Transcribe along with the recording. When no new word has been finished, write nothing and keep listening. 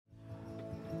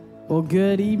Well,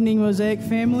 good evening, Mosaic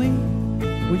family.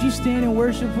 Would you stand and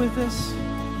worship with us?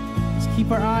 Let's keep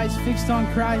our eyes fixed on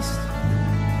Christ.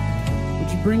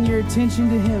 Would you bring your attention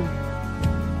to Him?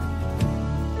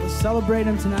 Let's celebrate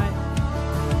Him tonight.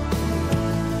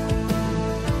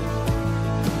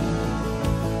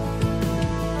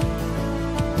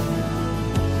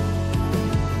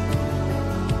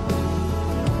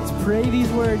 Let's pray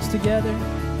these words together.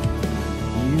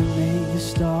 You make the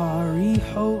starry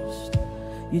host.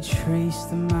 You trace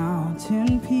the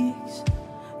mountain peaks.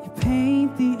 You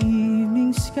paint the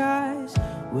evening skies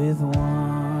with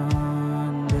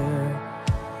wonder.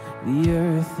 The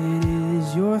earth, it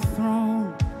is your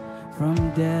throne. From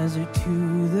desert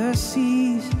to the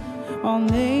seas, all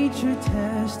nature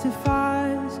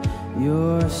testifies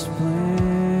your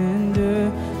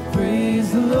splendor.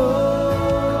 Praise the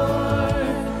Lord.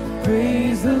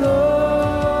 Praise the Lord.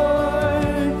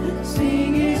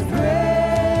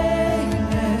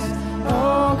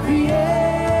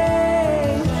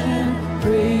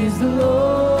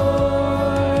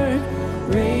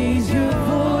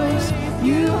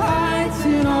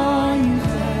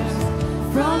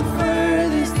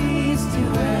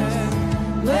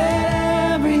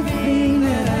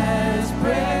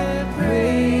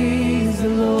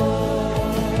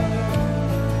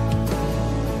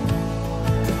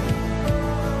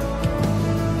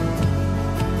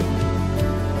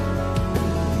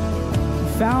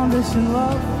 Found us in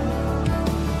love,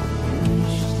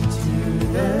 reached to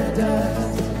the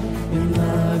dust. In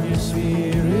love, your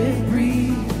spirit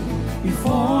breathed. You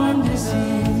formed us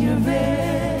in your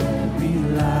very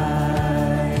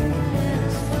likeness.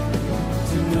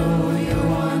 To know your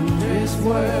wondrous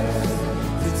works,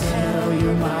 to tell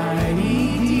your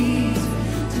mighty deeds,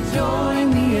 to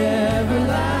join the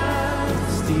everlasting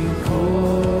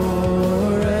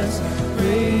chorus.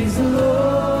 Praise the Lord.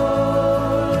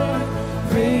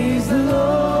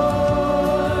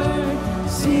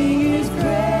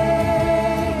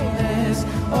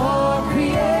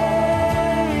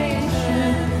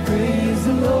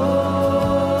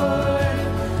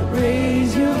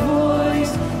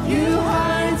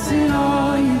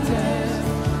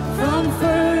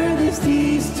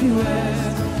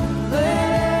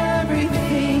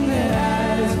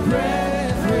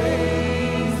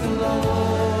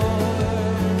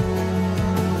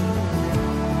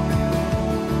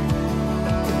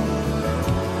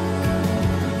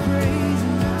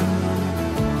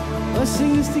 Let's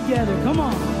sing this together, come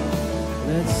on.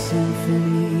 Let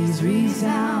symphonies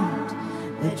resound,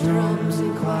 let drums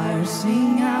and choirs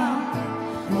sing out.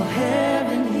 Will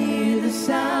heaven hear the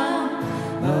sound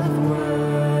of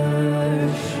worship?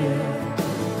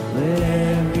 Let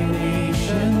every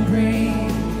nation bring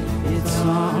its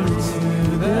song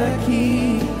to the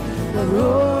King. The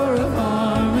roar of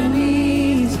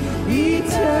harmonies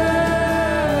eternal.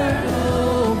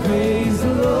 Praise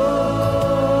the Lord.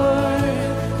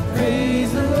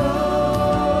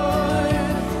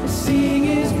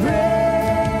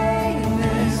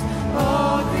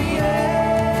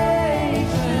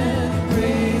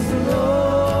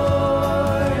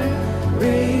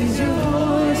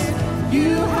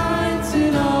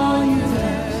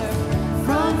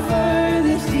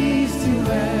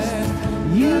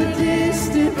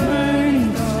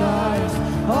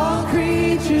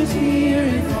 Here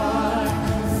and far,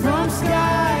 from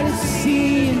sky to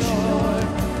sea and shore,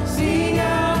 sing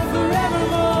out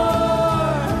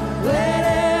forevermore. Let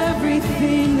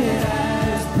everything that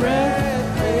has breath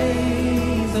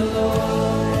praise the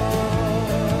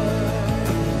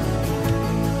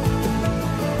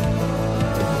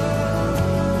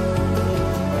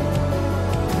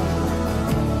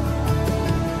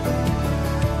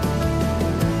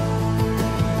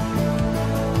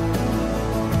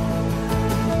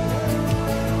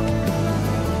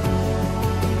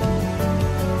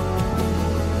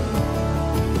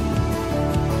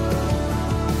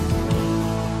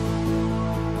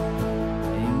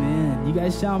You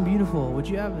guys sound beautiful. Would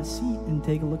you have a seat and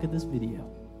take a look at this video?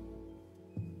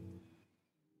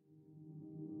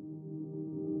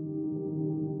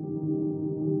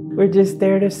 We're just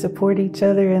there to support each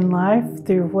other in life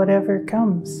through whatever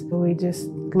comes. We just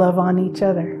love on each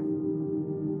other.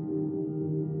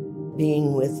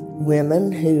 Being with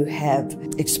women who have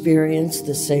experienced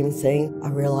the same thing, I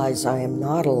realize I am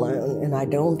not alone and I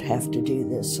don't have to do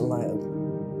this alone.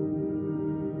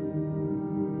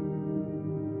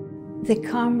 The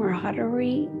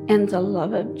camaraderie and the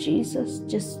love of Jesus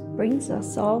just brings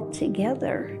us all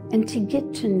together. And to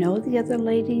get to know the other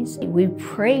ladies, we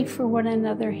pray for one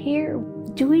another here,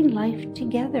 doing life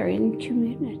together in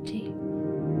community.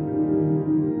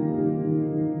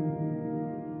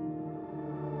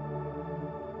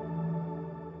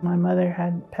 My mother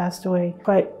had passed away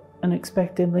quite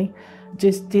unexpectedly,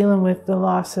 just dealing with the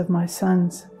loss of my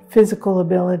son's physical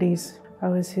abilities. I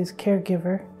was his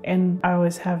caregiver, and I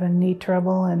was having knee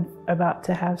trouble and about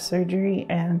to have surgery,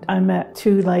 and I met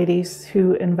two ladies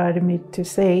who invited me to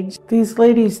Sage. These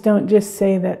ladies don't just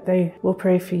say that they will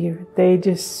pray for you, they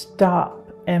just stop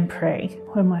and pray.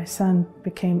 When my son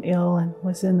became ill and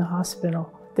was in the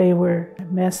hospital, they were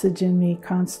messaging me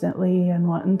constantly and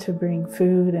wanting to bring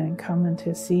food and coming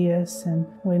to see us. And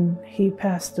when he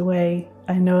passed away,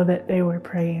 I know that they were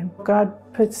praying. God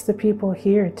puts the people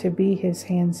here to be his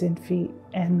hands and feet,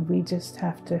 and we just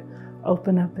have to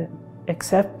open up and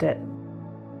accept it.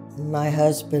 My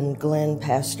husband, Glenn,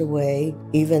 passed away,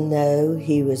 even though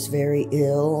he was very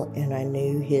ill and I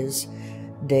knew his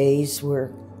days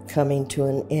were coming to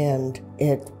an end.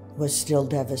 It was still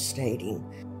devastating.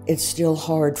 It's still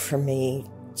hard for me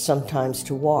sometimes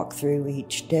to walk through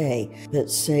each day,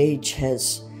 but Sage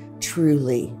has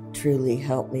truly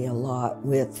helped me a lot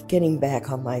with getting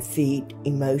back on my feet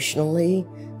emotionally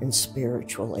and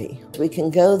spiritually. We can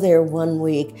go there one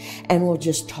week and we'll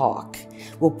just talk.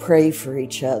 We'll pray for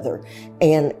each other.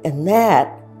 And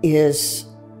that is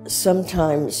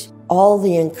sometimes all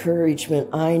the encouragement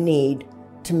I need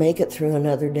to make it through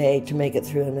another day, to make it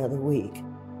through another week.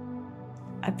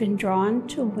 I've been drawn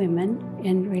to women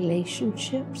in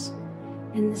relationships,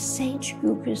 and the Sage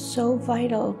group is so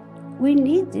vital. We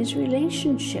need these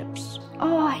relationships.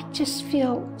 Oh, I just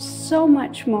feel so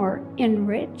much more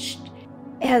enriched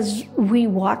as we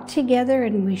walk together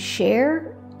and we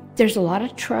share. There's a lot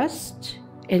of trust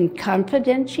and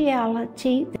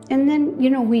confidentiality. And then,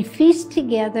 we feast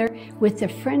together with the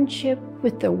friendship,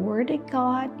 with the Word of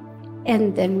God.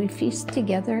 And then we feast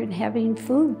together and having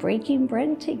food, breaking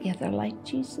bread together like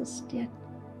Jesus did.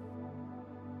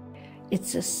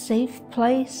 It's a safe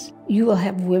place. You will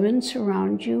have women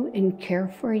surround you and care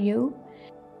for you.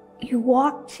 You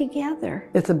walk together.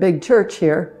 It's a big church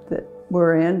here that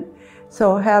we're in.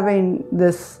 So having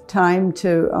this time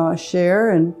to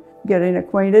share and getting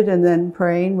acquainted and then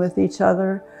praying with each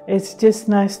other. It's just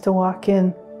nice to walk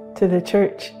in to the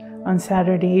church on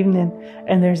Saturday evening,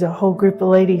 and there's a whole group of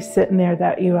ladies sitting there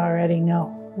that you already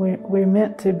know. We're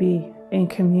meant to be in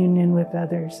communion with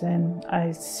others, and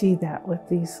I see that with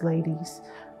these ladies.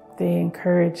 They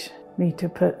encourage me to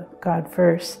put God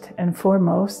first and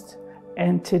foremost,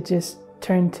 and to just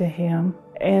turn to Him,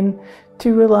 and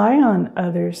to rely on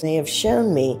others. They have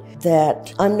shown me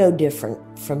that I'm no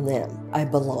different from them. I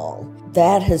belong.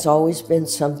 That has always been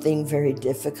something very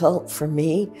difficult for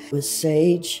me. With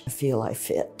Sage, I feel I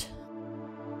fit.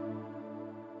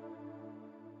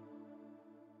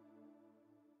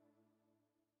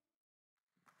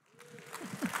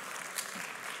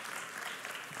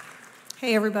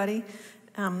 Hey, everybody.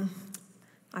 I'm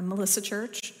Melissa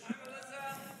Church.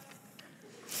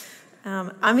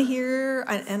 I'm here,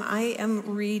 and I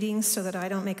am reading so that I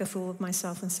don't make a fool of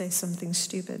myself and say something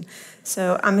stupid.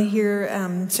 So I'm here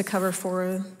to cover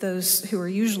for those who are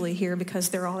usually here because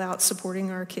they're all out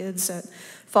supporting our kids at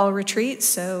fall retreat.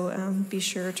 So be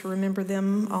sure to remember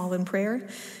them all in prayer.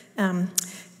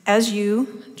 As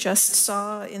you just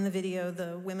saw in the video,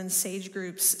 the Women's Sage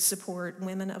groups support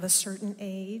women of a certain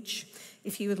age.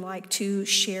 If you would like to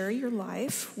share your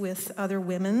life with other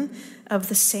women of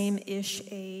the same-ish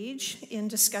age in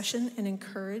discussion and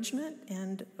encouragement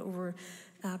and over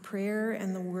prayer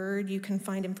and the word, you can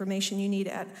find information you need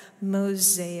at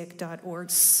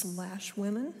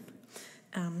mosaic.org/women.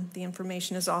 The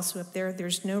information is also up there.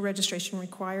 There's no registration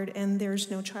required, and there's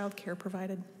no child care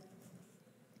provided.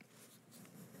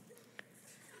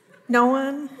 No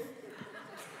one?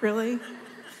 Really?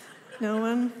 No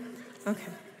one?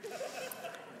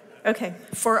 Okay,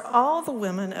 for all the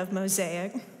women of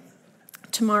Mosaic,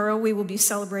 tomorrow we will be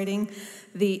celebrating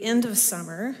the end of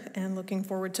summer and looking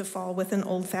forward to fall with an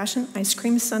old-fashioned ice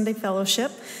cream Sunday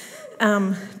fellowship.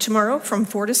 Tomorrow from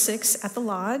 4 to 6 at the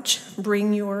lodge.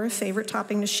 Bring your favorite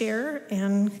topping to share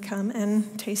and come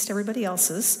and taste everybody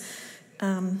else's.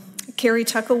 Carrie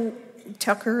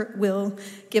Tucker will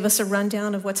give us a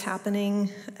rundown of what's happening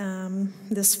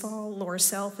this fall. Laura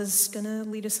Self is going to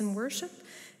lead us in worship.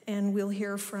 And we'll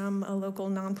hear from a local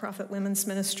nonprofit women's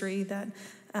ministry that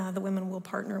the women will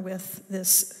partner with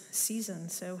this season.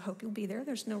 So hope you'll be there.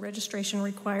 There's no registration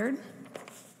required.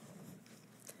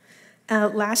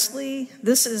 Lastly,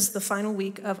 this is the final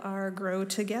week of our Grow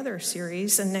Together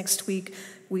series. And next week,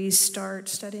 we start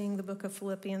studying the book of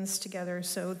Philippians together.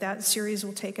 So that series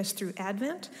will take us through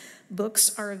Advent.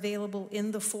 Books are available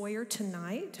in the foyer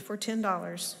tonight for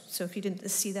 $10. So if you didn't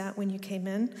see that when you came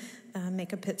in,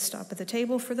 make a pit stop at the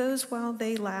table for those while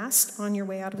they last on your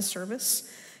way out of a service.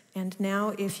 And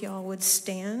now, if y'all would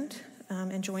stand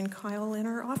and join Kyle in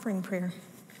our offering prayer.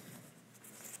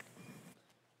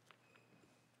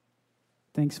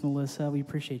 Thanks, Melissa. We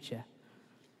appreciate you.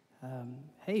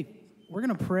 Hey, we're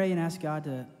going to pray and ask God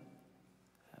to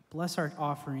bless our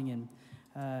offering. And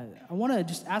I want to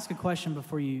just ask a question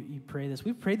before you pray this.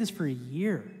 We've prayed this for a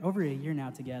year, over a year now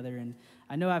together. And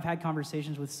I know I've had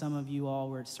conversations with some of you all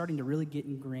where it's starting to really get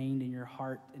ingrained in your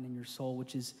heart and in your soul,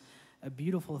 which is a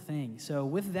beautiful thing. So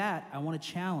with that, I want to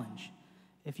challenge.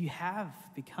 If you have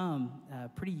become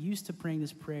pretty used to praying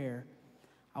this prayer,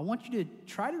 I want you to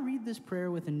try to read this prayer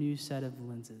with a new set of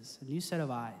lenses, a new set of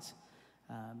eyes,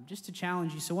 just to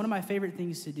challenge you. So one of my favorite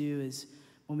things to do is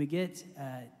when we get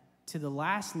to the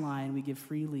last line, we give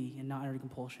freely and not under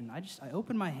compulsion. I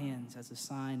open my hands as a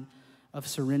sign of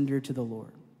surrender to the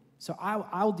Lord. So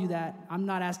I'll do that. I'm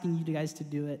not asking you guys to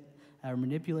do it or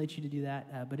manipulate you to do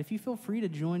that. But if you feel free to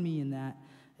join me in that,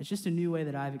 it's just a new way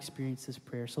that I've experienced this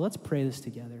prayer. So let's pray this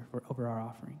together over our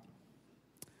offering.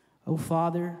 Oh,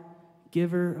 Father,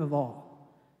 giver of all,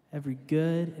 every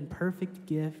good and perfect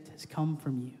gift has come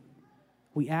from you.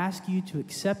 We ask you to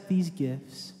accept these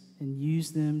gifts and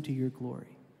use them to your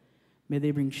glory. May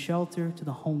they bring shelter to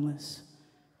the homeless,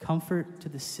 comfort to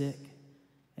the sick,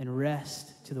 and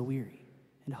rest to the weary,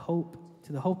 and hope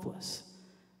to the hopeless.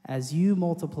 As you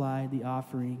multiply the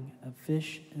offering of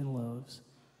fish and loaves,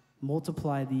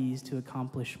 multiply these to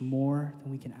accomplish more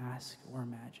than we can ask or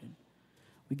imagine.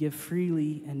 We give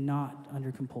freely and not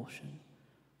under compulsion,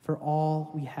 for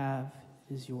all we have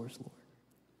is yours, Lord.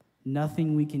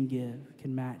 Nothing we can give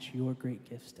can match your great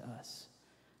gifts to us,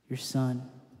 your Son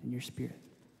and your Spirit.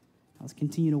 Now let's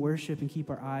continue to worship and keep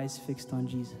our eyes fixed on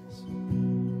Jesus.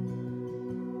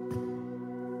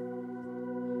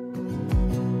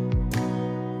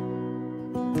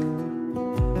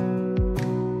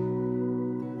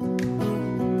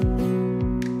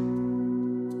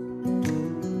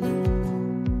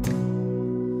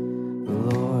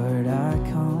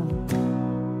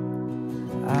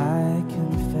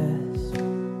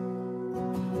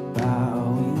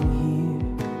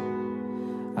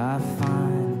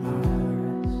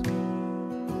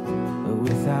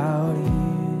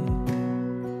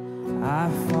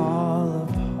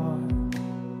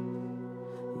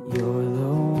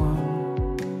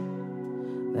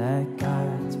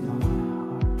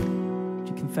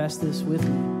 This with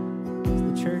me. As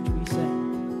the church we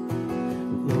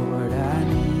sing, Lord, I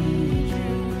need you.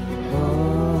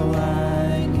 Oh,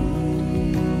 I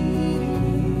need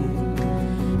you.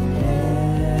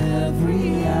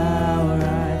 Every hour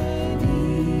I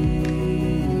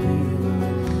need you.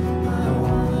 My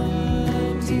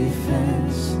one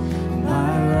defense,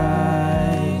 my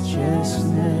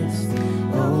righteousness.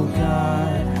 Oh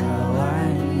God, how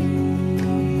I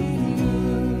need you.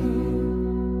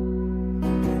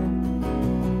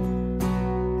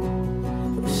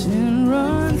 Sin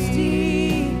runs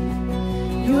deep,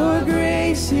 your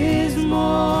grace is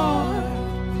more.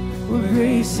 Where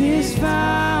grace is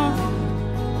found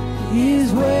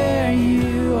is where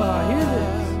you are. Hear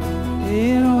this.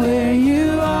 And where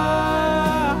you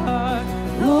are,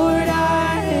 Lord,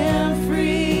 I am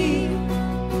free.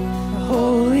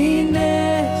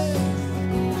 Holiness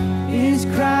is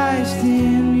Christ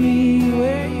in me.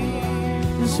 Where you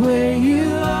are, just where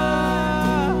you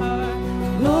are,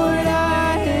 Lord,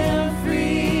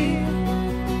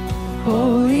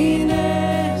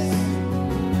 holiness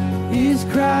is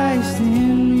Christ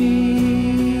in me.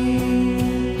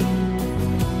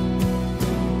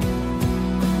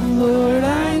 Lord,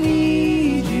 I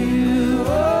need you.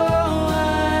 Oh,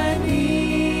 I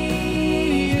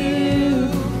need you.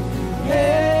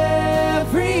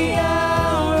 Every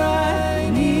hour I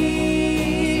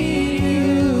need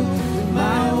you.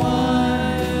 My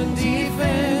one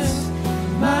defense,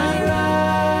 my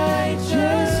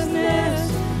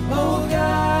righteousness. Oh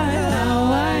God, how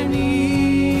I need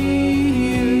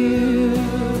you.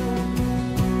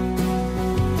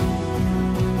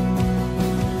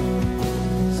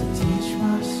 So teach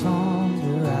my song to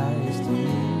rise to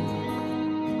you.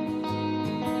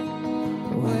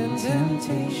 When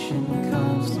temptation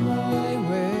comes my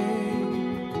way,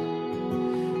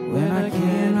 when I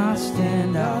cannot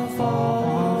stand, I'll fall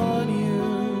on you.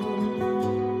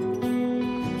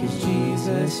 'Cause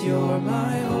Jesus, you're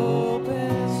my hope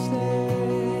and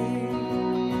stay.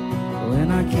 When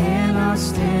I cannot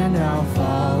stand, I'll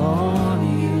fall on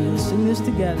you. Sing this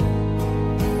together.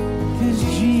 'Cause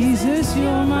Jesus,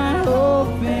 you're my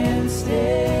hope and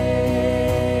stay.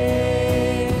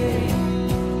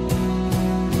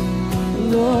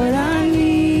 Lord, I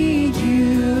need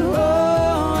you.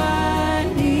 Oh, I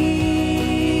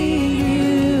need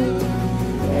you.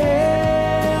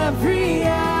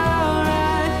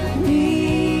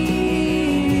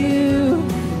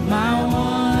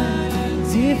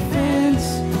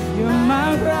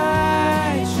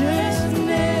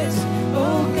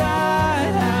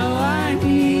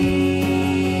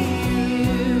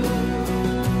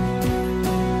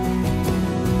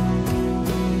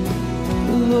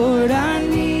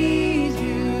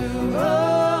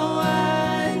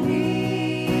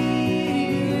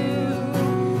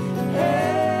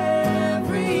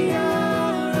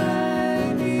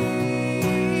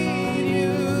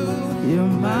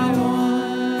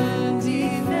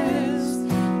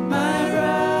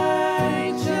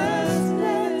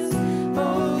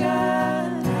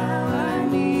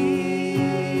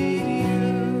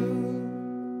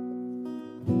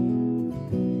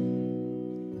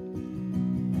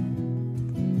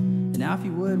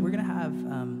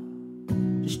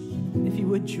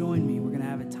 would join me, we're going to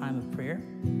have a time of prayer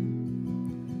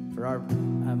for our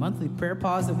monthly prayer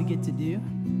pause that we get to do.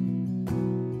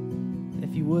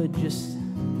 If you would, just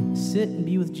sit and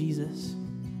be with Jesus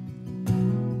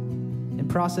and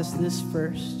process this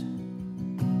first.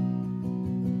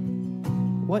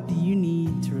 What do you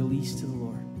need to release to the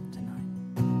Lord tonight?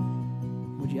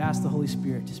 Would you ask the Holy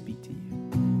Spirit to speak to you?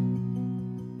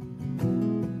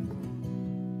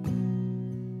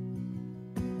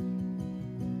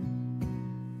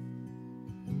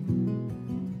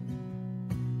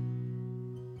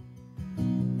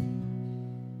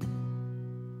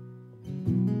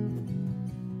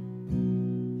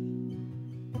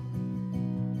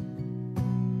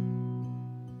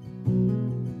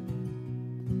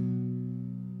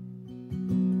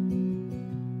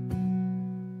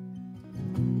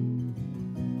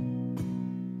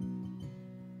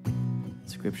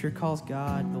 Scripture calls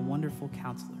God the wonderful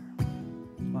counselor.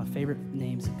 One of my favorite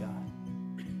names of God.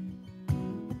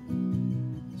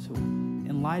 So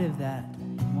in light of that,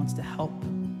 he wants to help.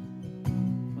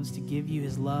 He wants to give you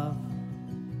his love.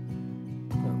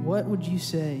 But what would you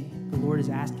say the Lord is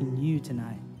asking you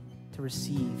tonight to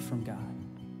receive from God?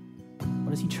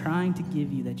 What is he trying to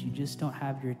give you that you just don't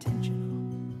have your attention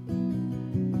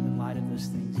on in light of those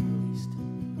things he released?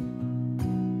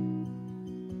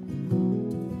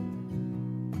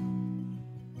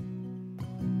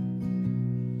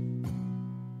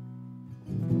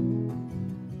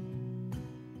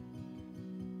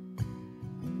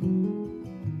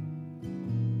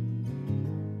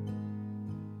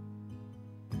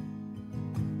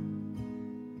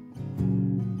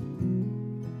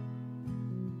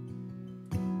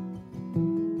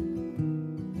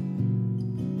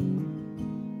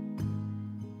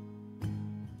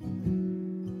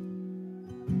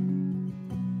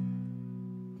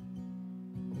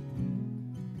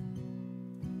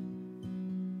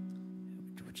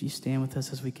 Would you stand with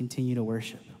us as we continue to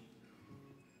worship?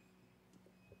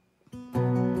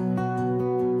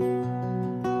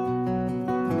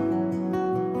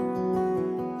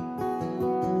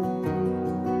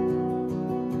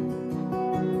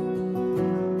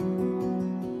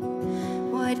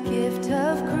 What gift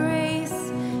of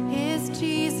grace is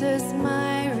Jesus,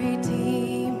 my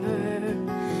Redeemer?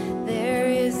 There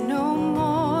is no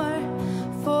more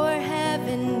for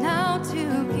heaven now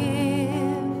to give.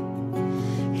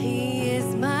 He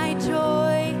is my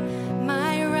joy,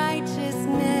 my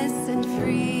righteousness and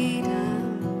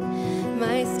freedom,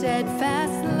 my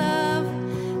steadfast love,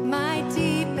 my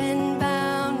deep and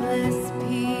boundless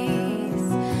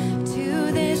peace.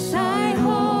 To this I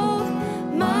hold,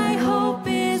 my hope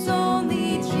is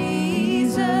only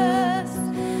Jesus,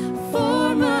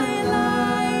 for my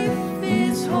life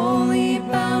is wholly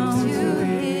bound to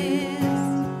his.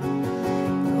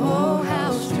 Oh,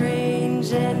 how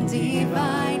strange and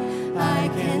divine, I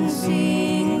can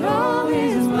sing all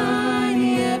is mine,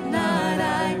 yet not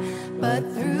I, but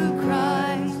through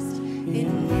Christ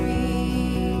in me.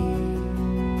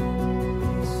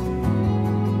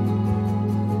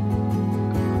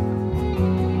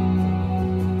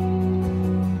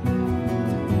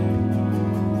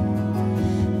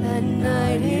 The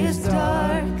night is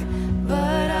dark,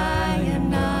 but I am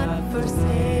not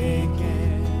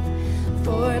forsaken,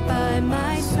 for by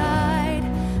my side,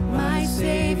 my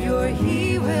Savior,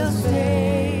 he will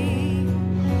stay.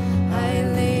 I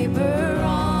labor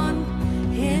on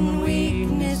in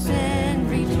weakness and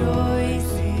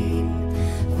rejoicing,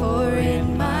 for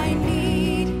in my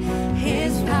need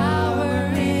his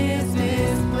power is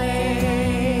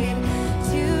displayed.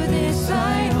 To this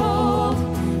I hold,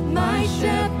 my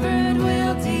shepherd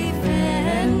will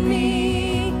defend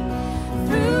me.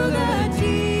 Through the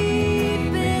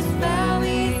deepest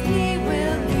valleys he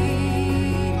will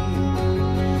lead.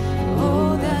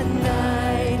 Oh, the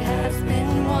night has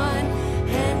been won,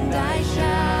 and I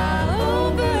shall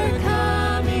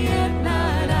overcome, yet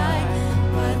not I,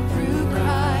 but through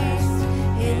Christ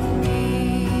in me.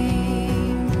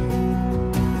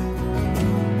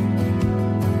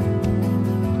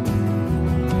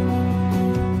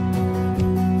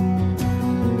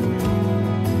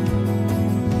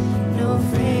 No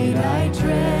fate I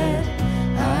dread,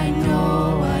 I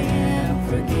know I am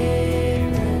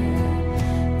forgiven.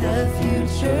 The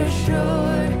future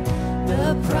sure,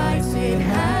 the price it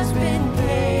has been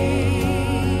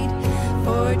paid.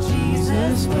 For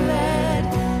Jesus bled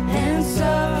and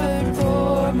suffered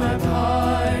for my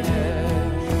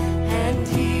pardon, and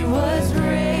he was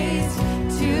raised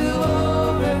to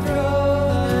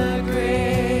overthrow the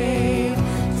grave.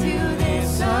 To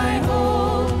this I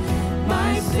hold,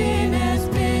 my sin has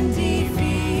been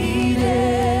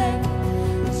defeated.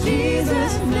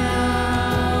 Jesus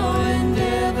now and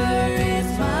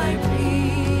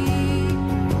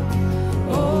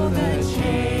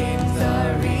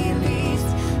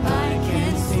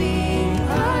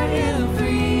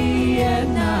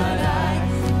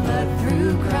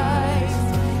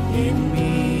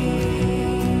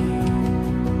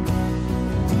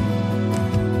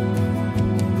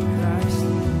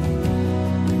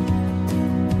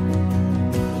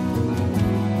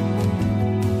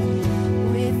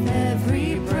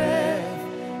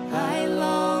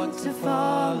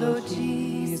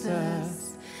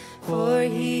for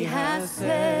he has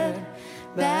said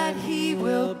that he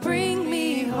will bring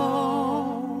me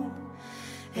home.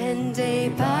 And day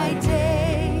by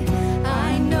day,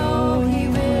 I know he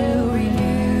will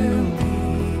renew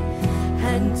me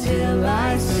until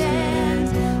I stand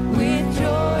with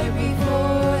joy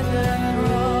before the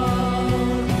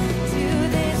throne. To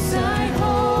this I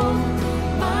hold,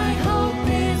 my hope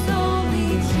is only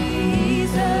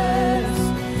Jesus.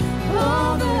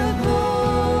 All the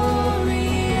glory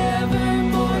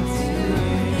evermore to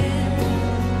him.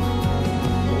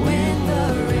 When the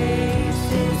race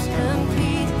is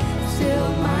complete,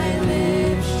 still my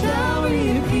lips shall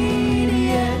repeat,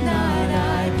 yet not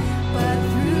I, but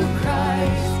through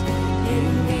Christ in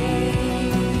me.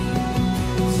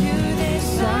 To this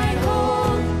I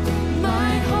hold,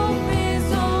 my hope is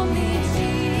only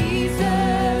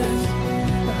Jesus.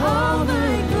 All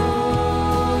my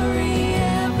glory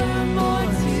evermore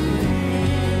to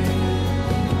him.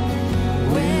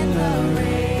 When the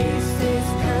race is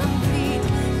complete,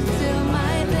 still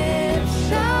my lips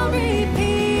shall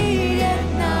repeat, yet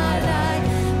not I,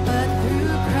 but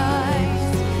through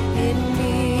Christ in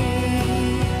me.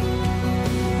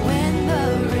 When the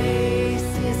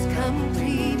race is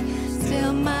complete,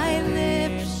 still my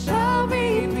lips shall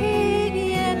repeat,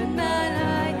 yet not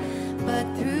I, but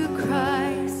through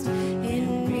Christ in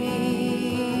me.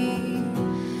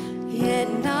 Yet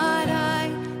not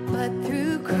I, but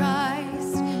through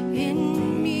Christ in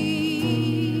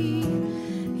me.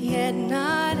 Yet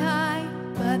not I,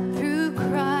 but through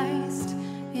Christ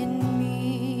in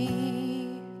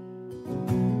me.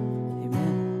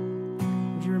 Amen.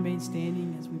 Would you remain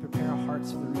standing as we prepare our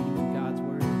hearts for the reading of God's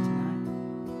word tonight?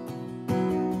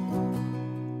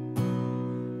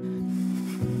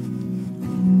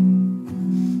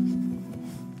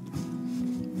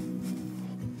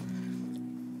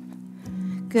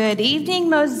 Good evening,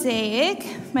 Mosaic.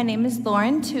 My name is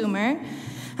Lauren Toomer.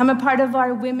 I'm a part of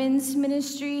our women's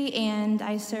ministry, and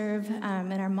I serve in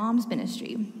our mom's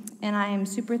ministry. And I am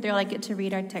super thrilled I get to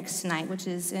read our text tonight, which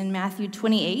is in Matthew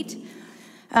 28,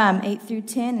 8 through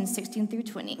 10 and 16 through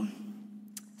 20.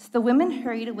 So the women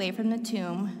hurried away from the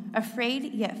tomb,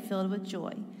 afraid yet filled with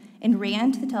joy, and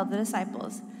ran to tell the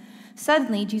disciples.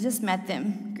 Suddenly, Jesus met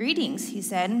them. "Greetings," he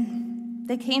said.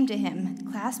 They came to him,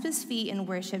 clasped his feet, and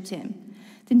worshipped him.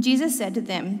 Then Jesus said to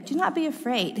them, "Do not be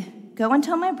afraid. Go and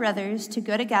tell my brothers to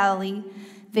go to Galilee.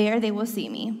 There they will see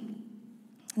me."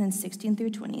 And then 16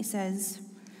 through 20 says,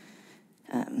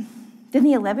 Then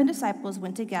the 11 disciples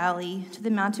went to Galilee, to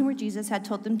the mountain where Jesus had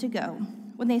told them to go.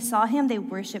 When they saw him, they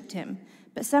worshipped him,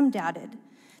 but some doubted.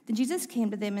 Then Jesus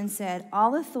came to them and said,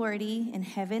 "All authority in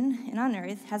heaven and on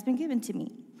earth has been given to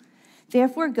me.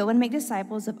 Therefore, go and make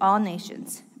disciples of all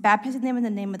nations, baptizing them in the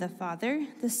name of the Father,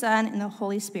 the Son, and the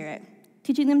Holy Spirit,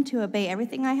 teaching them to obey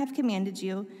everything I have commanded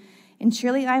you, and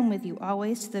surely I am with you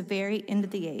always to the very end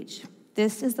of the age."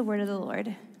 This is the word of the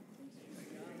Lord.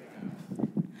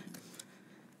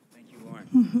 Thank you,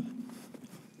 Lauren.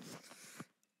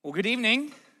 Well, good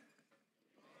evening.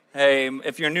 Hey,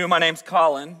 if you're new, my name's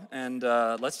Collin, and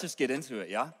let's just get into it,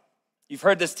 yeah? You've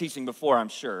heard this teaching before, I'm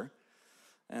sure.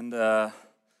 And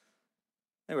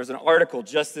there was an article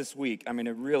just this week. I mean,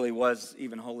 it really was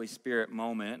even Holy Spirit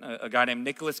moment. A guy named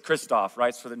Nicholas Kristof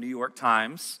writes for the New York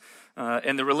Times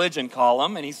in the religion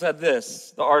column, and he said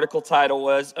this. The article title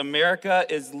was, "America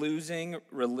is Losing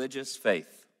Religious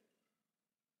Faith."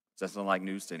 Doesn't sound like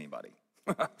news to anybody.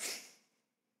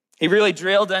 He really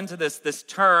drilled into this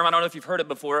term. I don't know if you've heard it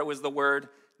before. It was the word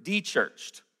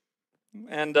de-churched.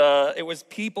 And it was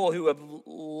people who have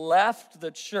left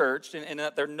the church and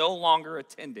that they're no longer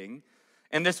attending.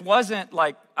 And this wasn't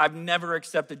like, I've never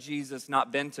accepted Jesus,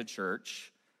 not been to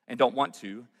church, and don't want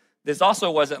to. This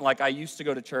also wasn't like, I used to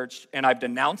go to church and I've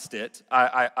denounced it.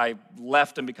 I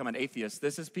left and become an atheist.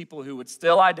 This is people who would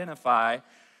still identify,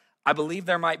 I believe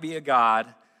there might be a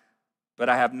God, but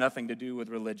I have nothing to do with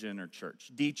religion or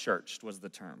church. De-churched was the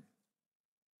term.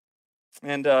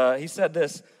 And he said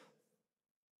this,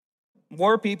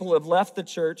 "More people have left the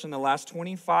church in the last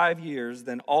 25 years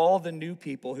than all the new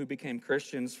people who became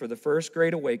Christians for the First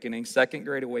Great Awakening, Second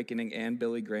Great Awakening, and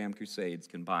Billy Graham Crusades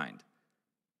combined."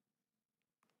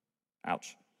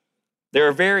 Ouch. There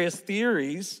are various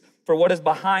theories for what is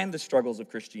behind the struggles of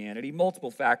Christianity.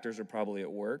 Multiple factors are probably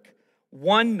at work.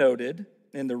 One noted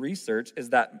in the research is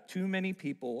that to many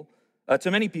people,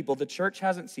 the church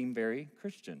hasn't seemed very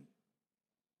Christian.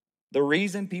 The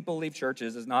reason people leave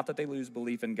churches is not that they lose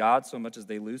belief in God so much as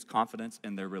they lose confidence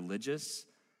in their religious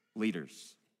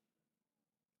leaders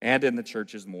and in the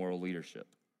church's moral leadership.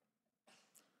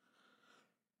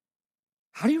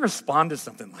 How do you respond to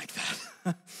something like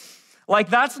that? Like,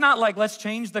 that's not like, let's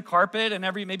change the carpet and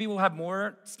maybe we'll have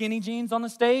more skinny jeans on the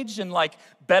stage and like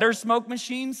better smoke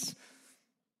machines.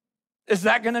 Is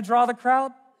that gonna draw the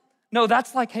crowd? No,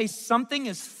 that's like, hey, something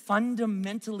is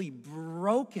fundamentally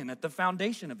broken at the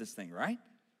foundation of this thing, right?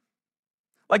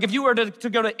 Like if you were to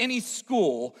go to any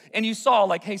school and you saw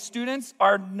like, hey, students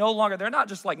are no longer, they're not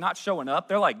just like not showing up,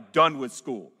 they're like done with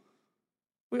school.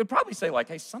 We would probably say like,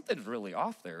 hey, something's really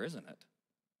off there, isn't it?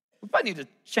 We probably need to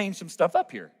change some stuff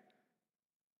up here.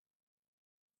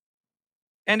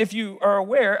 And if you are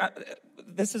aware,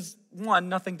 this is one,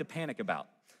 nothing to panic about.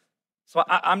 So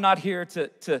I'm not here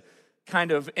to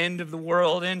kind of end of the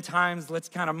world, end times, let's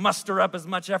kind of muster up as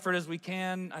much effort as we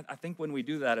can. I think when we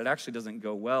do that, it actually doesn't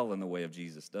go well in the way of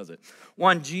Jesus, does it?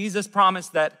 One, Jesus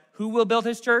promised that who will build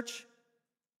his church?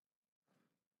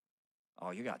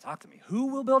 Oh, you got to talk to me. Who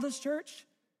will build his church?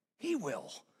 He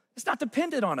will. It's not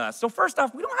dependent on us. So first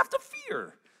off, we don't have to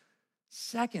fear.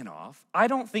 Second off, I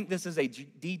don't think this is a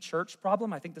de-church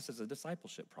problem. I think this is a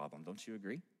discipleship problem. Don't you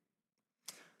agree?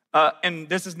 And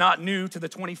this is not new to the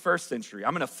 21st century.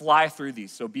 I'm going to fly through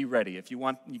these, so be ready. If you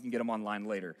want, you can get them online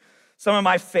later. Some of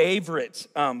my favorite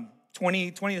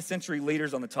 20th century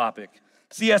leaders on the topic.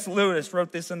 C.S. Lewis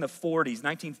wrote this in the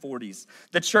 1940s.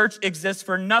 The church exists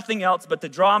for nothing else but to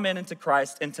draw men into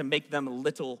Christ and to make them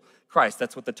little Christ.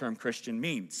 That's what the term Christian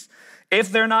means.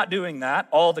 If they're not doing that,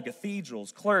 all the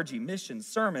cathedrals, clergy, missions,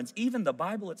 sermons, even the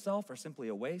Bible itself are simply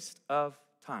a waste of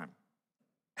time.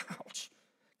 Ouch.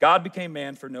 God became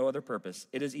man for no other purpose.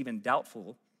 It is even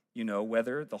doubtful,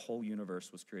 whether the whole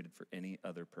universe was created for any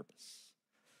other purpose.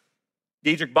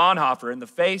 Dietrich Bonhoeffer,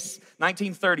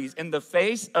 1930s, in the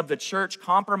face of the church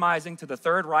compromising to the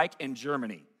Third Reich in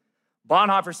Germany,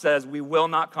 Bonhoeffer says, we will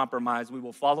not compromise. We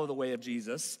will follow the way of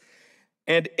Jesus.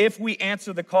 And if we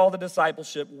answer the call to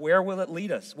discipleship, where will it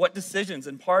lead us? What decisions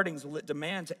and partings will it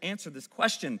demand to answer this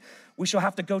question? We shall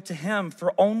have to go to him,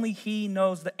 for only he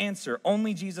knows the answer.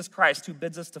 Only Jesus Christ, who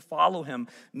bids us to follow him,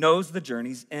 knows the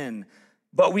journey's end.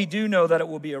 But we do know that it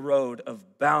will be a road of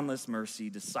boundless mercy.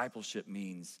 Discipleship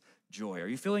means joy. Are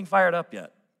you feeling fired up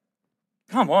yet?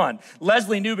 Come on.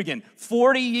 Leslie Newbegin,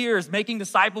 40 years making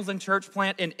disciples in church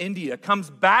plant in India, comes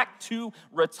back to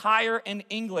retire in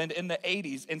England in the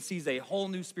 80s and sees a whole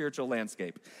new spiritual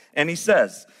landscape. And he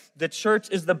says, the church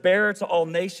is the bearer to all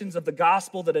nations of the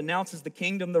gospel that announces the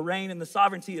kingdom, the reign, and the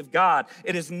sovereignty of God.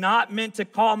 It is not meant to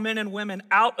call men and women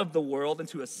out of the world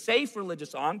into a safe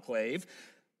religious enclave,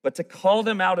 but to call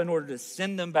them out in order to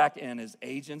send them back in as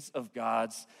agents of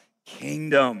God's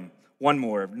kingdom. One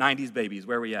more, 90s babies,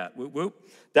 where are we at? Whoop, whoop.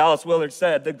 Dallas Willard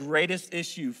said, the greatest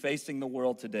issue facing the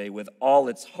world today with all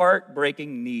its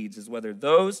heartbreaking needs is whether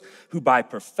those who by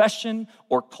profession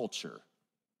or culture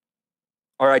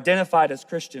are identified as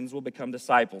Christians will become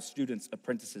disciples, students,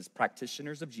 apprentices,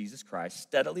 practitioners of Jesus Christ,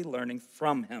 steadily learning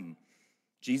from him.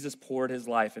 Jesus poured his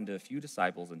life into a few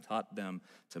disciples and taught them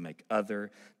to make other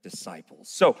disciples.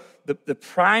 So the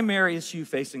primary issue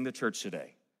facing the church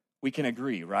today, we can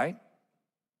agree, right?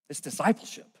 It's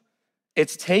discipleship.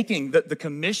 It's taking the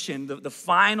commission, the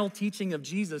final teaching of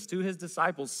Jesus to his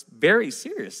disciples very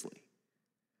seriously.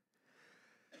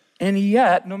 And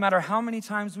yet, no matter how many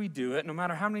times we do it, no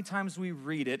matter how many times we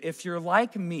read it, if you're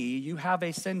like me, you have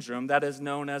a syndrome that is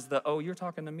known as the, oh, you're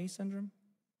talking to me syndrome.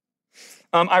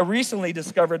 I recently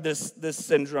discovered this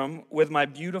syndrome with my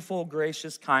beautiful,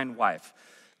 gracious, kind wife.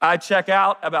 I check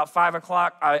out about 5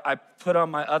 o'clock. I put on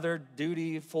my other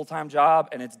duty, full-time job,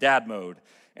 and it's dad mode.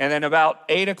 And then about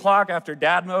 8 o'clock after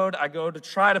dad mode, I go to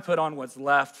try to put on what's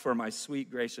left for my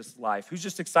sweet, gracious life, who's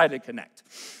just excited to connect.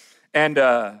 And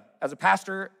as a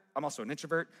pastor, I'm also an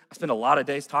introvert. I spend a lot of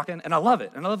days talking, and I love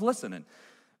it, and I love listening.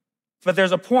 But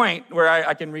there's a point where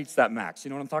I can reach that max. You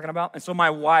know what I'm talking about? And so my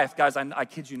wife, guys, I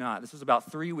kid you not, this was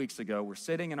about 3 weeks ago. We're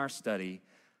sitting in our study,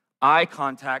 eye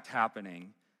contact happening,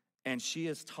 and she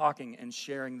is talking and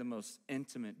sharing the most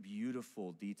intimate,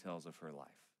 beautiful details of her life.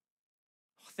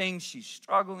 Things she's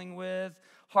struggling with,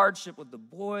 hardship with the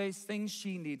boys, things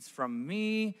she needs from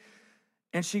me.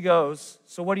 And she goes,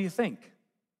 so what do you think?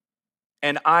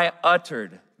 And I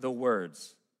uttered the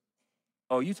words,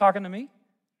 oh, you talking to me?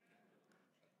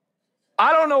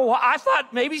 I don't know why. I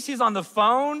thought maybe she's on the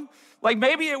phone. Like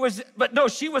maybe it was, but no,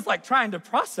 she was like trying to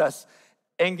process.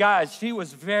 And guys, she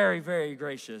was very, very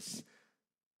gracious.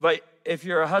 But if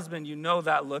you're a husband, you know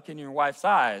that look in your wife's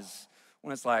eyes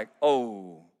when it's like,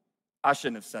 oh, I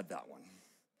shouldn't have said that one.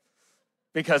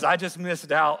 Because I just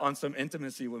missed out on some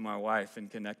intimacy with my wife and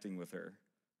connecting with her.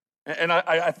 And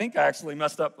I think I actually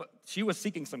messed up. She was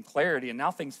seeking some clarity, and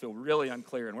now things feel really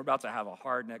unclear, and we're about to have a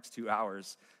hard next 2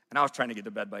 hours, and I was trying to get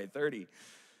to bed by 8:30.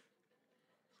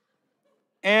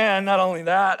 And not only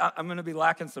that, I'm going to be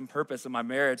lacking some purpose in my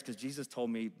marriage because Jesus told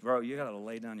me, bro, you got to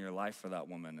lay down your life for that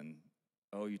woman. And,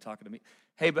 oh, you talking to me?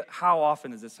 Hey, but how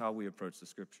often is this how we approach the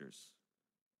scriptures?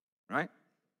 Right?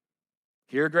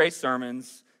 Hear great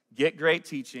sermons, get great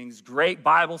teachings, great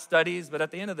Bible studies, but at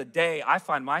the end of the day, I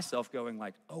find myself going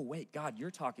like, oh, wait, God,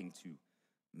 you're talking to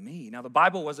me. Now, the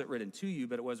Bible wasn't written to you,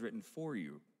 but it was written for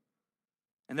you.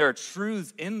 And there are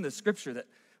truths in the scripture that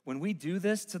when we do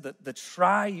this to the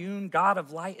triune God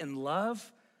of light and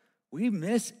love, we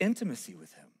miss intimacy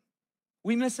with him.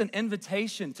 We miss an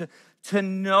invitation to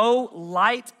know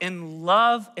light and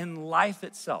love and life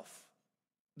itself.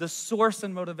 The source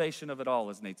and motivation of it all,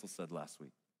 as Nathan said last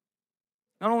week.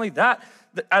 Not only that,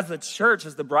 as the church,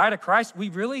 as the bride of Christ,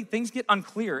 things get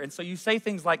unclear. And so you say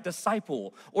things like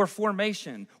disciple or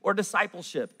formation or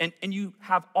discipleship, and you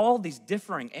have all these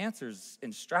differing answers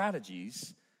and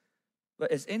strategies,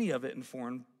 but is any of it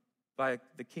informed by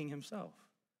the King himself?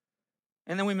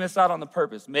 And then we miss out on the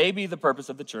purpose. Maybe the purpose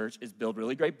of the church is build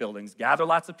really great buildings, gather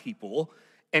lots of people,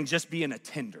 and just be an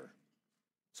attender.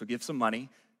 So give some money,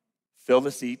 fill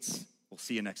the seats, we'll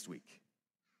see you next week.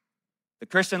 The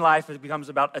Christian life becomes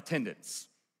about attendance.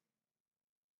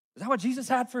 Is that what Jesus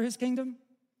had for his kingdom?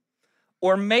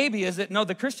 Or maybe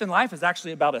the Christian life is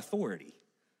actually about authority.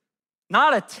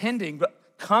 Not attending, but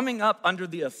coming up under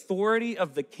the authority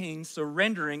of the King,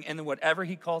 surrendering, and then whatever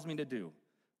he calls me to do,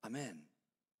 I'm in.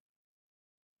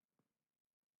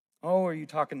 Oh, are you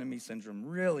talking to me syndrome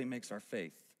really makes our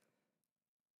faith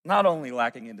not only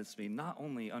lacking intimacy, not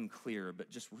only unclear, but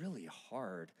just really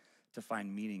hard to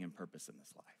find meaning and purpose in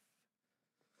this life.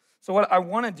 So what I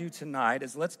want to do tonight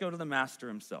is let's go to the Master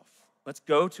himself. Let's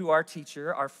go to our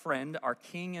teacher, our friend, our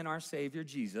King, and our Savior,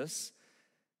 Jesus.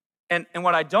 And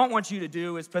what I don't want you to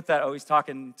do is put that, oh, he's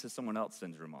talking to someone else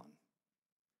syndrome on.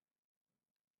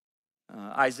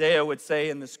 Isaiah would say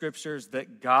in the scriptures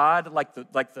that God, like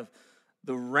the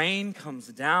rain comes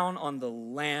down on the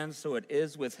land, so it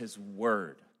is with his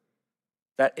word,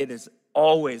 that it is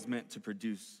always meant to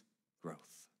produce growth.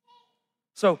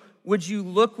 So would you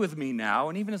look with me now,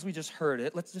 and even as we just heard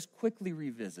it, let's just quickly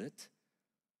revisit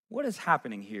what is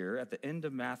happening here at the end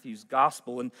of Matthew's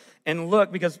gospel. And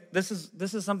look, because this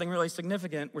is something really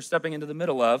significant we're stepping into the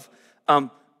middle of.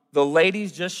 The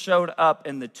ladies just showed up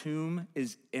and the tomb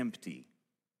is empty.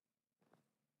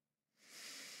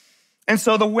 And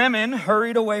so the women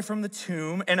hurried away from the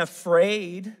tomb and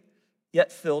afraid,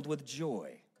 yet filled with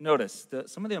joy. Notice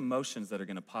some of the emotions that are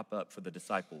going to pop up for the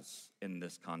disciples in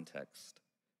this context.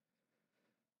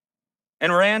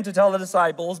 And ran to tell the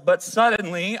disciples, but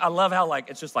suddenly, I love how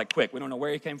it's just quick. We don't know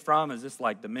where he came from. Is this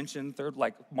dimension, third,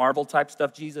 Marvel type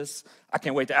stuff, Jesus? I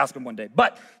can't wait to ask him one day.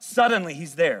 But suddenly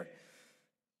he's there.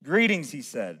 Greetings, he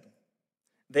said.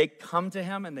 They come to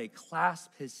him and they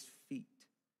clasp his feet.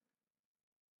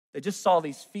 They just saw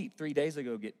these feet 3 days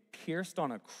ago get pierced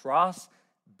on a cross,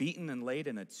 beaten and laid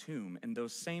in a tomb. And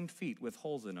those same feet with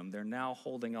holes in them, they're now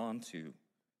holding on to.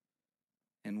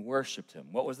 And worshiped him.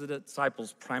 What was the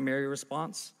disciples' primary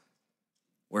response?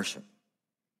 Worship.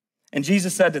 And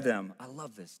Jesus said to them, I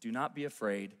love this, do not be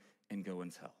afraid and go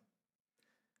and tell.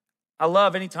 I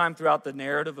love anytime throughout the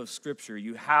narrative of Scripture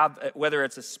you have, whether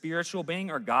it's a spiritual being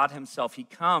or God himself, he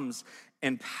comes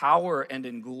in power and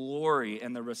in glory,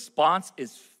 and the response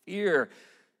is fear.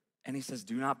 And he says,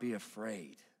 do not be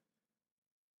afraid.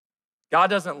 God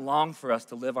doesn't long for us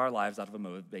to live our lives out of a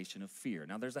motivation of fear.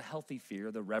 Now, there's a healthy fear,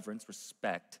 the reverence,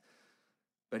 respect.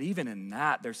 But even in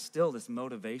that, there's still this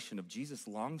motivation of Jesus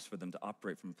longs for them to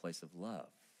operate from a place of love.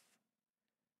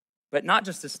 But not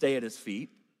just to stay at his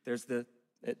feet. There's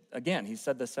again, he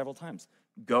said this several times,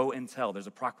 go and tell. There's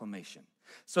a proclamation.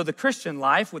 So the Christian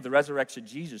life with the resurrection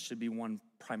Jesus should be one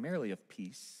primarily of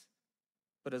peace,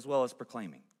 but as well as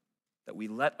proclaiming, that we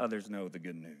let others know the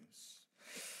good news.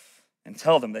 And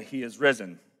tell them that he is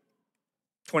risen.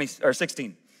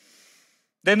 16.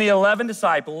 Then the 11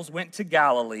 disciples went to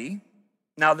Galilee.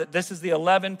 Now, this is the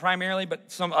 11 primarily,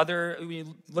 but some other, when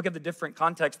you look at the different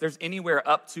contexts, there's anywhere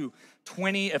up to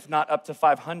 20, if not up to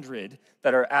 500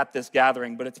 that are at this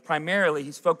gathering. But it's primarily,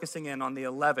 he's focusing in on the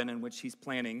 11 in which he's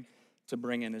planning to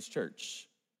bring in his church.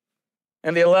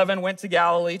 And the 11 went to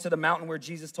Galilee, to the mountain where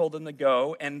Jesus told them to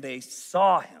go, and they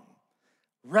saw him.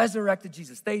 Resurrected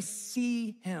Jesus. They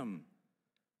see him.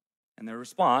 And their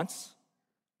response,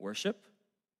 worship,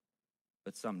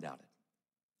 but some doubted.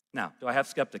 Now, do I have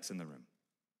skeptics in the room?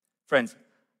 Friends,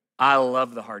 I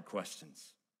love the hard questions.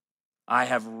 I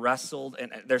have wrestled,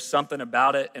 and there's something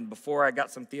about it. And before I got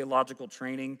some theological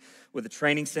training with the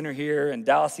training center here and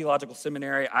Dallas Theological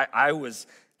Seminary, I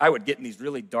would get in these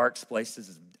really dark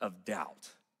places of doubt.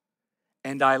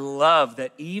 And I love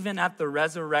that even at the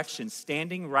resurrection,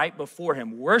 standing right before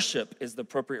him, worship is the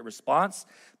appropriate response,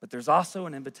 but there's also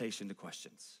an invitation to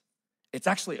questions. It's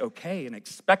actually okay and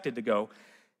expected to go,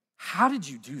 how did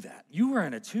you do that? You were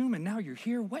in a tomb and now you're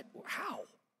here. What? How?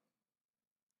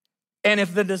 And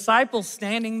if the disciples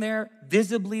standing there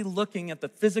visibly looking at the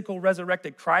physical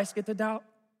resurrected Christ get to doubt,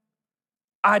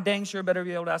 I dang sure better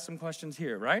be able to ask some questions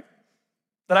here, right?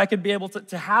 That I could be able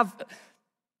to have,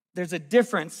 there's a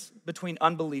difference between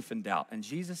unbelief and doubt, and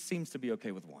Jesus seems to be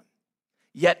okay with one.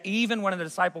 Yet even when a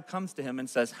disciple comes to him and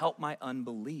says, help my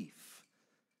unbelief.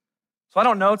 So I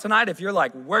don't know tonight if you're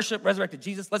like, worship resurrected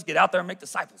Jesus, let's get out there and make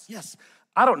disciples. Yes.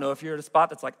 I don't know if you're at a spot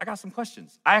that's like, I got some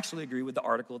questions. I actually agree with the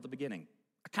article at the beginning.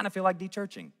 I kind of feel like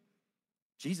de-churching.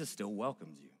 Jesus still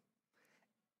welcomes you.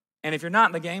 And if you're not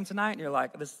in the game tonight and you're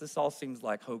like, this all seems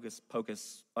like hocus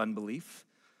pocus unbelief,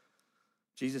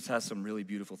 Jesus has some really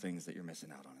beautiful things that you're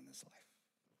missing out on in this life.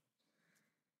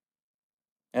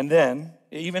 And then,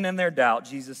 even in their doubt,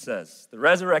 Jesus says, the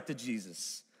resurrected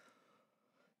Jesus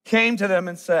came to them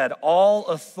and said, all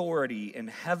authority in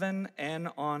heaven and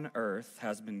on earth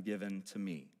has been given to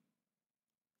me.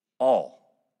 All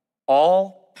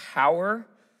power,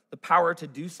 the power to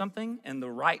do something and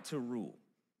the right to rule.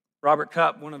 Robert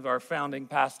Cupp, one of our founding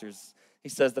pastors, he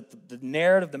says that the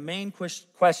narrative, the main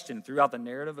question throughout the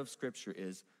narrative of Scripture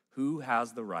is, who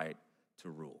has the right to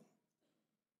rule?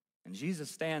 And Jesus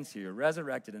stands here,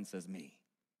 resurrected, and says, me.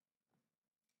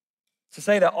 To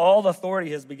say that all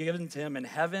authority has been given to him in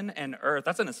heaven and earth,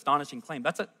 that's an astonishing claim.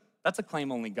 That's a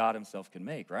claim only God himself can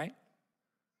make, right?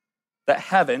 That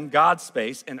heaven, God's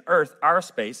space, and earth, our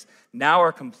space, now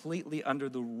are completely under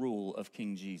the rule of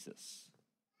King Jesus.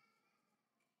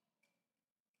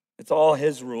 It's all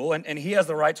his rule, and he has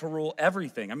the right to rule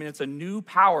everything. I mean, it's a new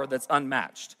power that's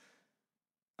unmatched.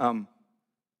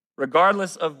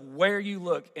 Regardless of where you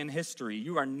look in history,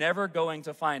 you are never going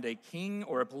to find a king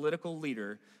or a political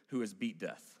leader who has beat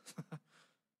death.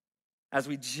 As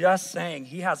we just sang,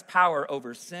 he has power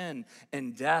over sin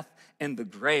and death and the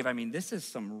grave. I mean, this is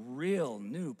some real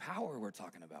new power we're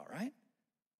talking about, right?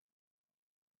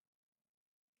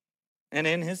 And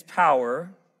in his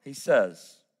power, he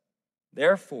says,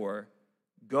 therefore,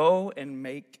 go and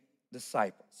make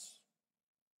disciples.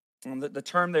 And the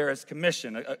term there is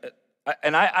commission.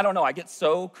 And I don't know, I get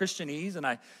so Christianese and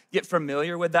I get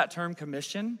familiar with that term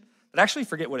commission, but I actually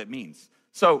forget what it means.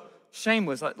 So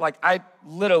shameless, like I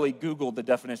literally Googled the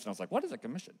definition. I was like, what is a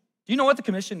commission? Do you know what the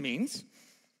commission means?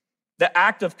 The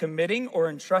act of committing or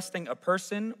entrusting a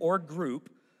person or group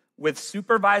with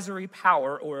supervisory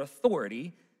power or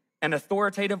authority and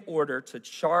authoritative order to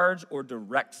charge or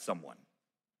direct someone.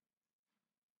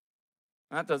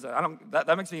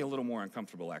 That makes me a little more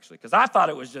uncomfortable, actually, because I thought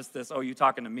it was just this, oh, you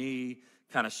talking to me,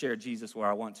 kind of share Jesus where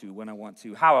I want to, when I want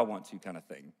to, how I want to kind of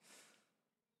thing.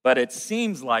 But it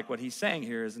seems like what he's saying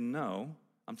here is, no,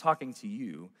 I'm talking to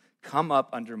you. Come up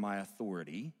under my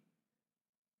authority.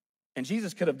 And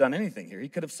Jesus could have done anything here. He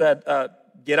could have said,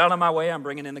 get out of my way, I'm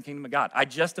bringing in the kingdom of God. I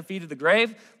just defeated the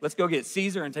grave, let's go get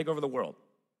Caesar and take over the world.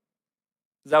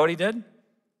 Is that what he did?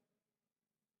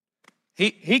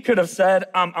 He could have said,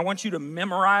 I want you to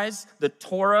memorize the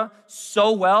Torah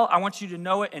so well. I want you to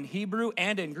know it in Hebrew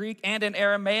and in Greek and in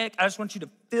Aramaic. I just want you to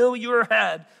fill your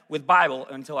head with Bible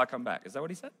until I come back. Is that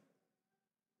what he said?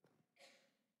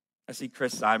 I see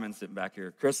Chris Simon sitting back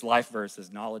here. Chris' life verse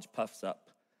is, knowledge puffs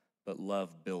up, but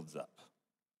love builds up.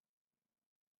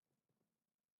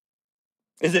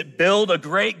 Is it build a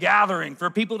great gathering for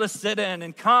people to sit in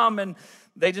and come and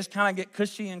they just kind of get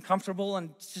cushy and comfortable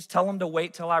and just tell them to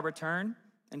wait till I return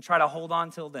and try to hold on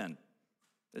till then?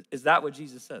 Is that what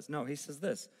Jesus says? No, he says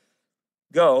this.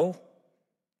 Go,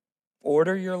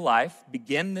 order your life,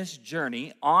 begin this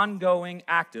journey, ongoing,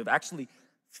 active, actually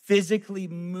physically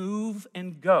move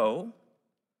and go,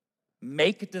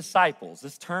 make disciples.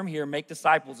 This term here, make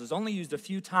disciples, is only used a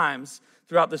few times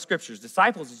throughout the scriptures.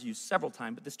 Disciples is used several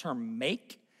times, but this term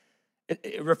make,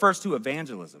 it refers to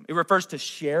evangelism. It refers to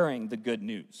sharing the good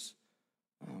news.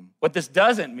 What this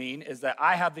doesn't mean is that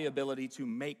I have the ability to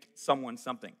make someone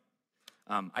something.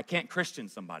 I can't Christian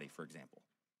somebody, for example.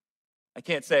 I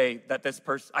can't say that this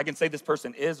person, I can say this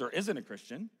person is or isn't a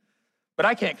Christian, but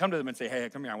I can't come to them and say, hey,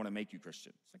 come here, I want to make you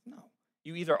Christian. It's like, no,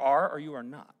 you either are or you are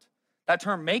not. That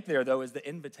term make there, though, is the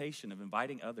invitation of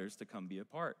inviting others to come be a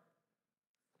part.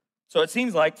 So it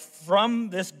seems like from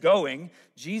this going,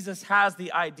 Jesus has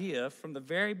the idea from the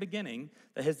very beginning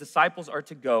that his disciples are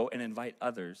to go and invite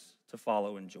others to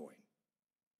follow and join.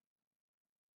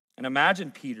 And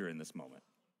imagine Peter in this moment.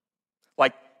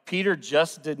 Like Peter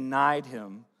just denied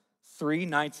him 3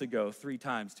 nights ago, 3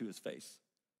 times to his face.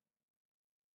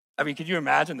 I mean, could you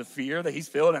imagine the fear that he's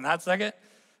feeling in that second?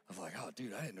 Of like, oh,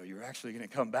 dude, I didn't know you were actually going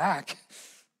to come back.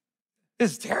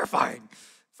 This is terrifying.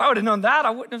 If I would have known that, I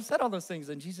wouldn't have said all those things.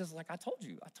 And Jesus is like, I told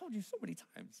you so many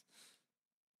times.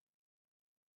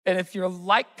 And if you're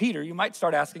like Peter, you might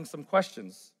start asking some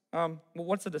questions. Well,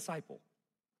 what's a disciple?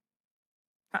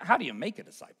 How do you make a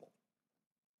disciple?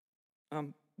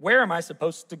 Where am I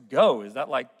supposed to go? Is that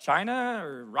like China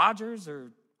or Rogers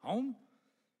or home?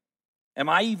 Am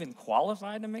I even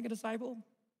qualified to make a disciple?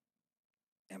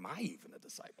 Am I even a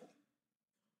disciple?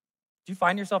 Do you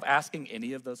find yourself asking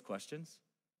any of those questions?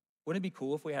 Wouldn't it be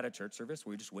cool if we had a church service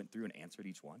where we just went through and answered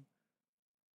each one?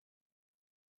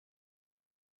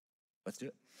 Let's do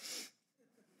it.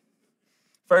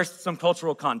 First, some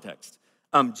cultural context.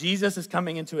 Jesus is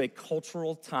coming into a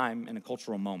cultural time and a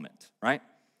cultural moment, right?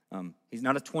 He's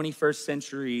not a 21st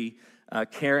century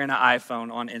carrying an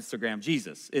iPhone on Instagram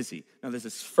Jesus, is he? No, this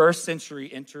is first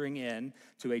century entering in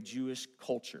to a Jewish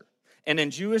culture. And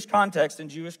in Jewish context, in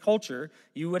Jewish culture,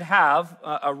 you would have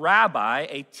a rabbi,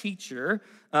 a teacher,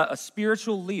 a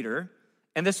spiritual leader,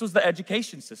 and this was the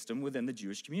education system within the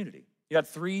Jewish community. You had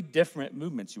 3 different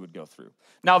movements you would go through.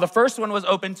 Now, the first one was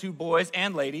open to boys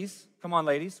and ladies. Come on,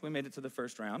 ladies, we made it to the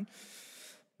first round.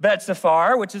 Bet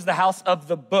Sephar, which is the house of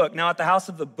the book. Now, at the house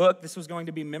of the book, this was going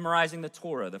to be memorizing the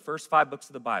Torah, the first 5 books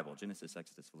of the Bible, Genesis,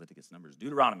 Exodus, Leviticus, Numbers,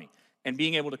 Deuteronomy, and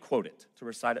being able to quote it, to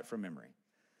recite it from memory.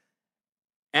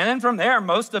 And then from there,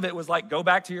 most of it was like, go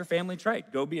back to your family trade.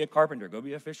 Go be a carpenter, go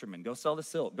be a fisherman, go sell the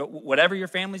silk. Go, whatever your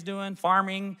family's doing,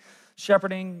 farming,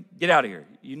 shepherding, get out of here.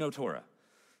 You know Torah.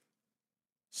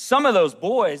 Some of those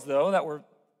boys, though, that were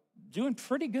doing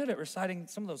pretty good at reciting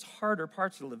some of those harder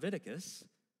parts of Leviticus,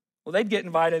 well, they'd get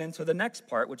invited into the next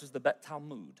part, which is the Bet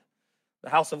Talmud, the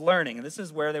house of learning. And this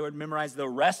is where they would memorize the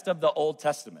rest of the Old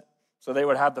Testament. So they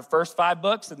would have the first 5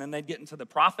 books, and then they'd get into the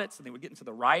prophets, and they would get into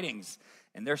the writings,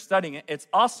 and they're studying it. It's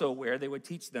also where they would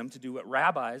teach them to do what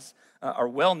rabbis are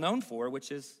well known for,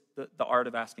 which is the art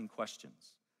of asking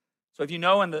questions. So if you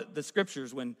know in the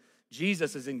scriptures, when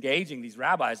Jesus is engaging these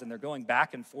rabbis and they're going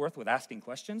back and forth with asking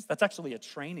questions, that's actually a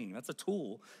training. That's a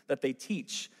tool that they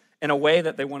teach in a way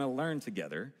that they want to learn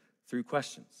together through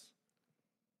questions.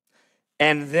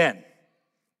 And then,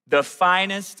 the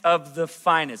finest of the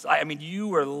finest. I mean, you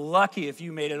were lucky if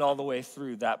you made it all the way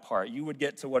through that part. You would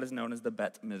get to what is known as the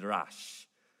Bet Midrash.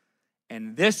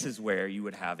 And this is where you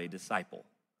would have a disciple,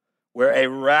 where a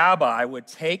rabbi would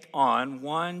take on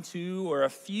 1, 2, or a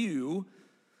few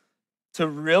to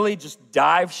really just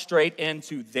dive straight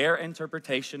into their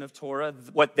interpretation of Torah,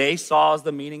 what they saw as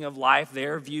the meaning of life,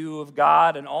 their view of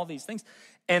God, and all these things.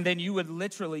 And then you would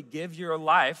literally give your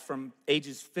life from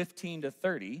ages 15 to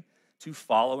 30 to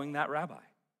following that rabbi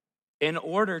in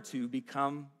order to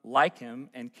become like him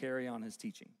and carry on his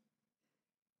teaching.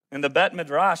 In the Bet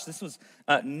Midrash, this was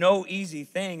no easy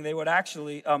thing. They would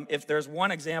actually, if there's one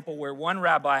example where one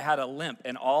rabbi had a limp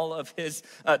and all of his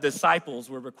disciples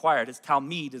were required, his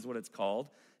Talmid is what it's called,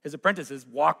 his apprentices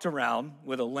walked around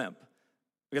with a limp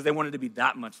because they wanted to be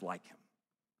that much like him.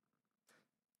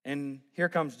 And here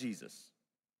comes Jesus.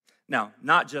 Now,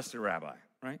 not just a rabbi,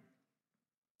 right?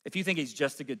 If you think he's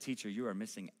just a good teacher, you are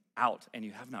missing out and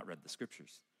you have not read the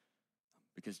scriptures.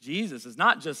 Because Jesus is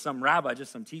not just some rabbi,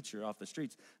 just some teacher off the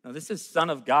streets. No, this is Son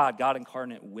of God, God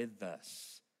incarnate with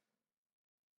us.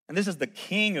 And this is the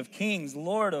King of Kings,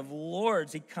 Lord of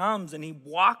Lords. He comes and he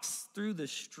walks through the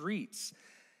streets.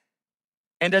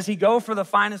 And does he go for the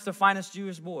finest of finest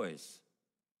Jewish boys?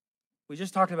 We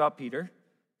just talked about Peter,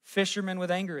 fisherman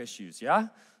with anger issues, yeah?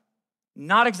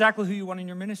 Not exactly who you want in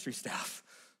your ministry staff.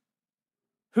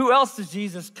 Who else does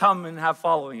Jesus come and have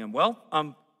following him? Well,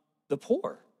 the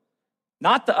poor.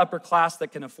 Not the upper class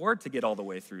that can afford to get all the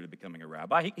way through to becoming a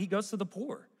rabbi. He goes to the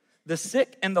poor, the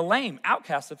sick and the lame,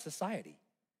 outcasts of society.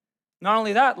 Not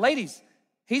only that, ladies,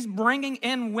 he's bringing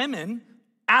in women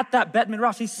at that Bet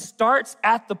Midrash. He starts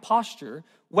at the posture,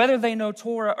 whether they know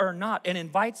Torah or not, and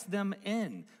invites them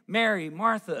in. Mary,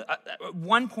 Martha, at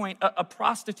one point, a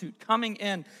prostitute coming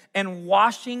in and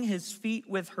washing his feet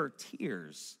with her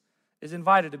tears is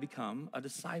invited to become a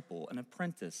disciple, an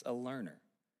apprentice, a learner.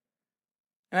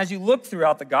 And as you look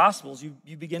throughout the Gospels,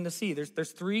 you begin to see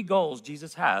there's 3 goals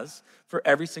Jesus has for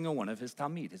every single one of his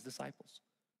Talmid, his disciples.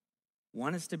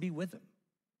 One is to be with him.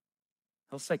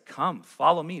 He'll say, come,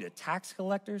 follow me, to tax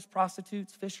collectors,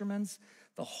 prostitutes, fishermen,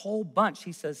 the whole bunch.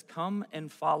 He says, come and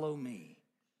follow me.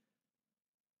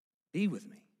 Be with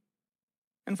me.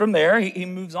 And from there, he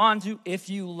moves on to, if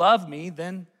you love me,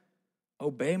 then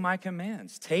obey my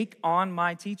commands. Take on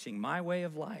my teaching, my way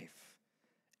of life,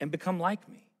 and become like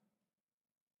me.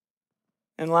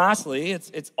 And lastly,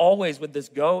 it's always with this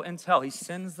go and tell. He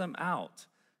sends them out.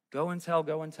 Go and tell,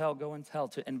 go and tell, go and tell,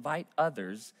 to invite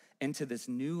others into this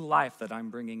new life that I'm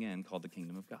bringing in called the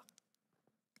kingdom of God.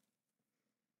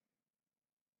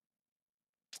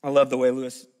 I love the way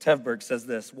Louis Tevberg says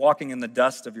this, walking in the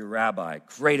dust of your rabbi,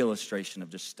 great illustration of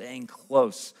just staying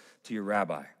close to your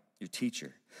rabbi, your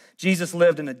teacher. Jesus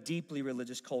lived in a deeply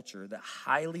religious culture that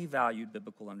highly valued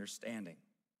biblical understanding.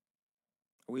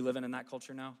 Are we living in that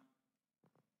culture now?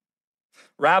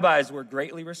 Rabbis were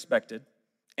greatly respected,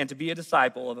 and to be a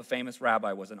disciple of a famous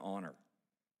rabbi was an honor.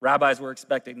 Rabbis were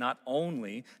expected not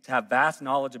only to have vast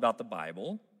knowledge about the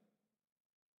Bible,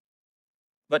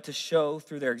 but to show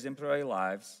through their exemplary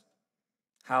lives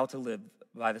how to live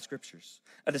by the scriptures.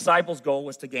 A disciple's goal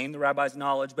was to gain the rabbi's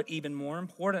knowledge, but even more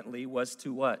importantly was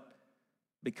to what?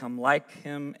 Become like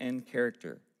him in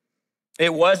character.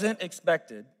 It was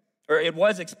expected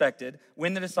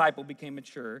when the disciple became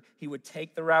mature, he would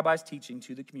take the rabbi's teaching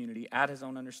to the community at his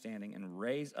own understanding and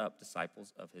raise up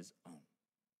disciples of his own.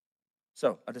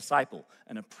 So, a disciple,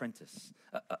 an apprentice,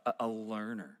 a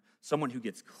learner, someone who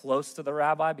gets close to the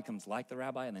rabbi, becomes like the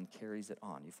rabbi, and then carries it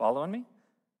on. You following me?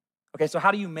 Okay, so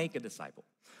how do you make a disciple?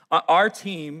 Our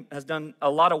team has done a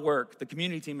lot of work, the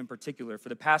community team in particular, for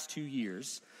the past 2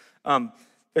 years.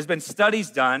 There's been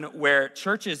studies done where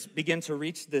churches begin to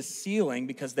reach this ceiling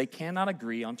because they cannot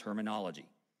agree on terminology.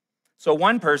 So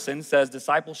one person says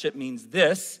discipleship means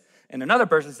this, and another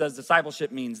person says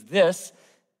discipleship means this,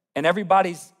 and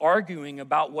everybody's arguing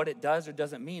about what it does or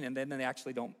doesn't mean, and then they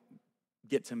actually don't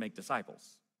get to make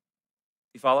disciples.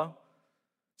 You follow?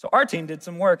 So our team did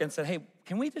some work and said, hey,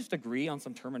 can we just agree on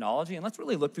some terminology? And let's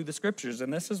really look through the scriptures,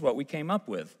 and this is what we came up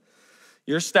with.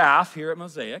 Your staff here at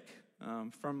Mosaic,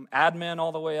 from admin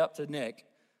all the way up to Nick,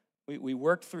 we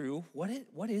worked through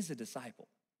what is a disciple?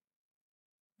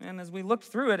 And as we looked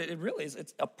through it, it really is,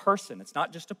 it's a person. It's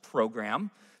not just a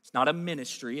program. It's not a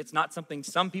ministry. It's not something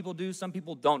some people do, some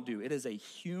people don't do. It is a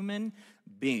human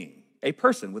being, a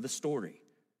person with a story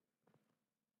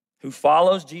who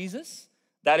follows Jesus,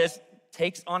 that is,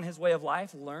 takes on his way of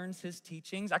life, learns his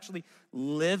teachings, actually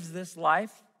lives this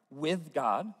life with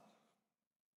God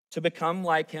to become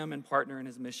like him and partner in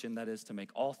his mission, that is to make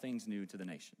all things new to the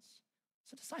nations.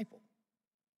 It's a disciple.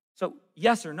 So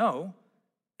yes or no,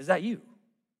 is that you?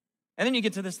 And then you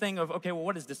get to this thing of, okay, well,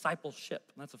 what is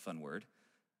discipleship? That's a fun word.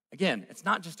 Again, it's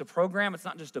not just a program, it's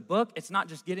not just a book, it's not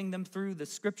just getting them through the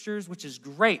scriptures, which is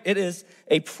great. It is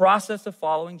a process of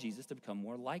following Jesus to become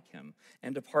more like him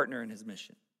and to partner in his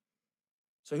mission.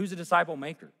 So who's a disciple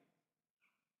maker?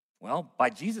 Well, by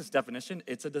Jesus' definition,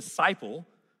 it's a disciple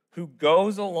who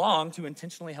goes along to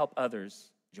intentionally help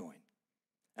others join.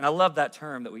 And I love that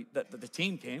term that the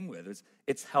team came with,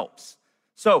 it's helps.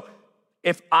 So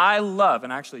if I love,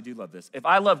 and I actually do love this, if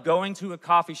I love going to a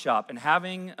coffee shop and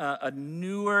having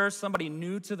somebody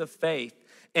new to the faith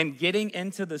and getting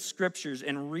into the scriptures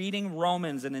and reading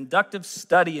Romans and inductive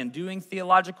study and doing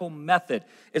theological method,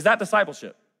 is that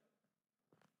discipleship?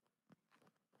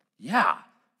 Yeah,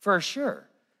 for sure.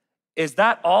 Is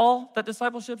that all that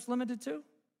discipleship's limited to?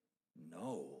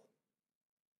 No.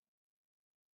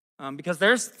 Because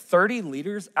there's 30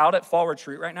 leaders out at fall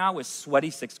retreat right now with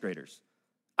sweaty sixth graders.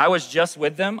 I was just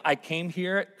with them. I came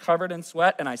here covered in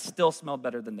sweat, and I still smelled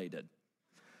better than they did.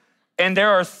 And there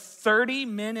are 30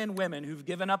 men and women who've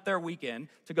given up their weekend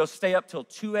to go stay up till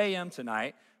 2 a.m.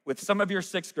 tonight with some of your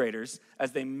sixth graders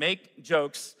as they make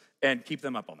jokes and keep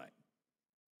them up all night.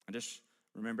 I just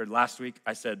remembered last week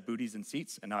I said booties and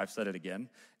seats, and now I've said it again.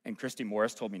 And Christy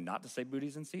Morris told me not to say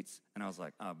booties and seats, and I was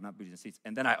like, oh, not booties and seats.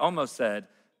 And then I almost said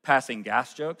passing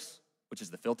gas jokes, which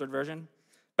is the filtered version.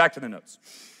 Back to the notes.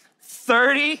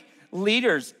 30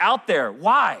 leaders out there.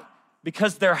 Why?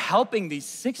 Because they're helping these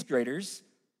sixth graders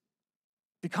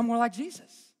become more like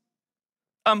Jesus.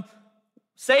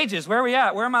 Sages, where are we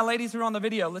at? Where are my ladies who are on the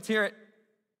video? Let's hear it.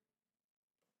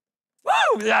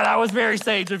 Woo! Yeah, that was very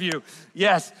sage of you.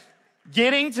 Yes.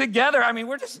 Getting together. I mean,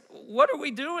 what are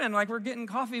we doing? Like, we're getting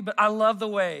coffee, but I love the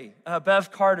way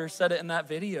Bev Carter said it in that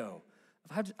video.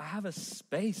 I have a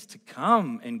space to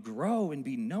come and grow and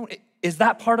be known. Is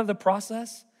that part of the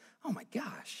process? Oh my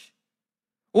gosh.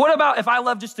 What about if I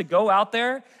love just to go out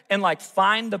there and like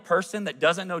find the person that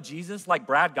doesn't know Jesus, like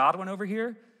Brad Godwin over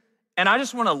here, and I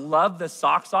just want to love the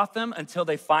socks off them until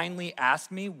they finally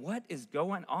ask me, what is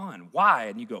going on? Why?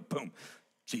 And you go, boom,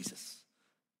 Jesus.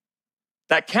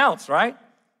 That counts, right?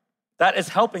 That is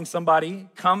helping somebody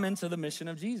come into the mission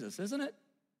of Jesus, isn't it?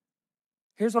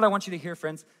 Here's what I want you to hear,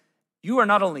 friends. You are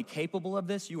not only capable of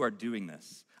this, you are doing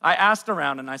this. I asked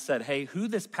around and I said, hey, who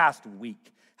this past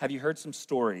week have you heard some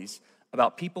stories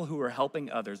about people who are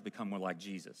helping others become more like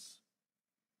Jesus?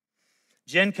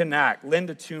 Jen Kanak,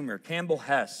 Linda Toomer, Campbell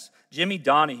Hess, Jimmy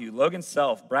Donahue, Logan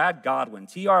Self, Brad Godwin,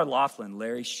 T.R. Laughlin,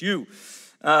 Larry Shue,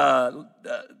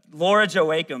 Laura Jo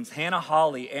Akums, Hannah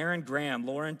Hawley, Aaron Graham,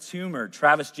 Lauren Toomer,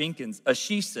 Travis Jenkins,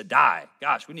 Ashish Sadai.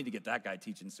 Gosh, we need to get that guy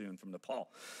teaching soon from Nepal.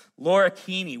 Laura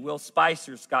Keeney, Will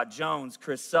Spicer, Scott Jones,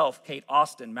 Chris Self, Kate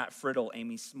Austin, Matt Friddle,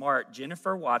 Amy Smart,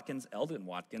 Jennifer Watkins, Eldon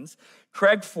Watkins,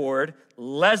 Craig Ford,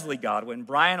 Leslie Godwin,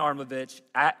 Brian Armovich,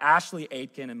 Ashley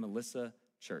Aitken, and Melissa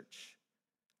Church.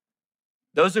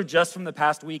 Those are just from the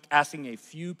past week, asking a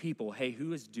few people, hey,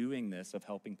 who is doing this of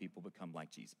helping people become like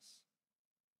Jesus?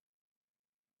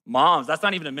 Moms, that's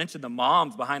not even to mention the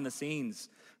moms behind the scenes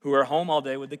who are home all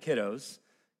day with the kiddos,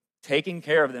 taking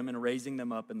care of them and raising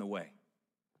them up in the way.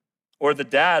 Or the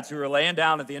dads who are laying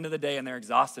down at the end of the day and they're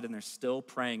exhausted and they're still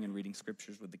praying and reading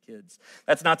scriptures with the kids.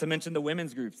 That's not to mention the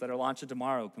women's groups that are launching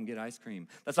tomorrow, come get ice cream.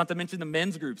 That's not to mention the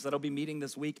men's groups that'll be meeting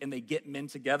this week and they get men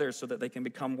together so that they can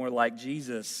become more like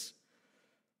Jesus.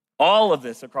 All of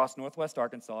this across Northwest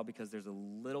Arkansas because there's a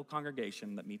little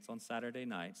congregation that meets on Saturday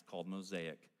nights called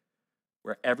Mosaic,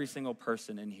 where every single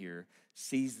person in here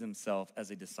sees themselves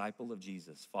as a disciple of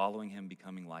Jesus, following him,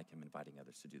 becoming like him, inviting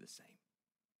others to do the same.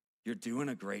 You're doing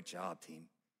a great job, team.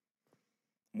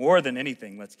 More than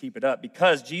anything, let's keep it up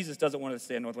because Jesus doesn't want us to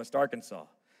stay in Northwest Arkansas.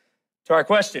 To our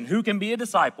question, who can be a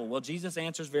disciple? Well, Jesus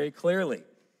answers very clearly.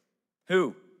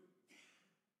 Who?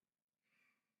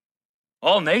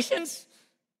 All nations?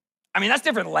 I mean, that's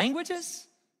different languages.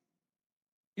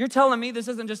 You're telling me this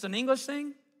isn't just an English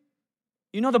thing?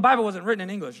 You know the Bible wasn't written in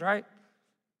English, right?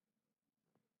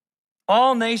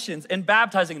 All nations and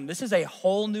baptizing them. This is a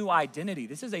whole new identity.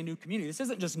 This is a new community. This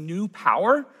isn't just new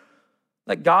power.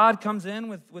 Like God comes in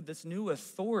with this new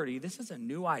authority. This is a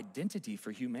new identity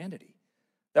for humanity.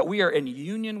 That we are in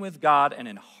union with God and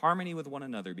in harmony with one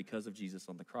another because of Jesus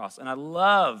on the cross. And I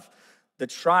love the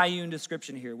triune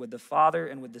description here with the Father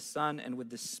and with the Son and with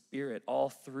the Spirit. All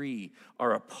three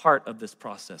are a part of this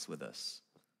process with us.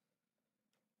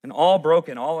 And all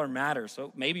broken, all are matter.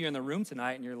 So maybe you're in the room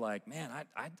tonight and you're like, man,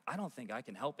 I don't think I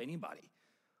can help anybody.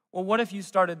 Well, what if you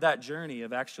started that journey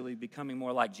of actually becoming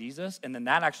more like Jesus, and then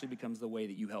that actually becomes the way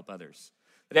that you help others?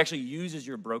 It actually uses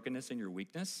your brokenness and your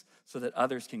weakness so that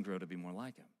others can grow to be more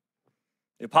like him.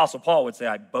 The Apostle Paul would say,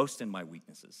 I boast in my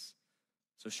weaknesses.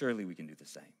 So surely we can do the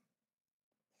same.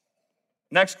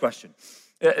 Next question.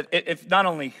 If not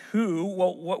only who,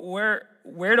 well,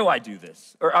 where do I do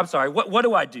this? Or I'm sorry, what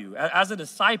do I do? As a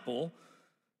disciple,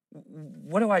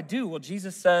 what do I do? Well,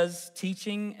 Jesus says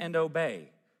teaching and obey.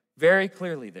 Very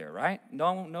clearly there, right?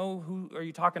 Don't know who are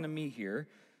you talking to me here.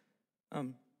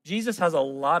 Jesus has a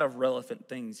lot of relevant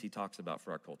things he talks about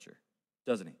for our culture,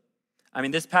 doesn't he? I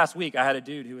mean, this past week, I had a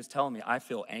dude who was telling me, I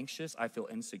feel anxious, I feel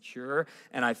insecure,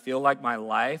 and I feel like my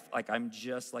life, like I'm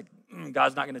just like,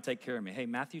 God's not going to take care of me. Hey,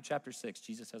 Matthew chapter 6,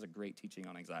 Jesus has a great teaching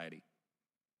on anxiety.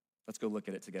 Let's go look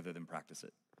at it together, then practice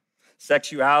it.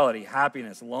 Sexuality,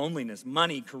 happiness, loneliness,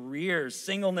 money, careers,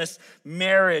 singleness,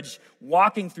 marriage,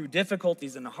 walking through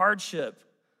difficulties and hardship,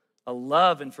 a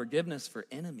love and forgiveness for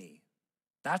enemy.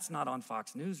 That's not on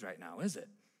Fox News right now, is it?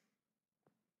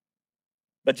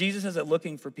 But Jesus isn't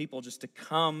looking for people just to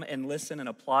come and listen and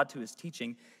applaud to his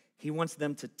teaching. He wants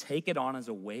them to take it on as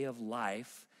a way of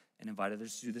life and invite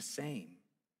others to do the same.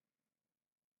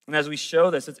 And as we show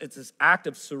this, it's this act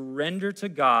of surrender to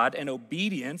God and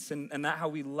obedience, and that's how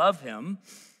we love him.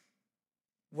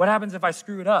 What happens if I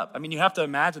screw it up? I mean, you have to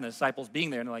imagine the disciples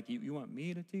being there and they're like, you want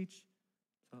me to teach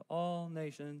to all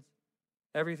nations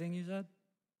everything you said?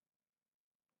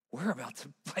 We're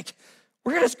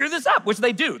going to screw this up, which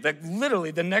they do. They're literally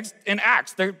the next in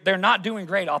Acts, they're not doing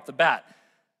great off the bat.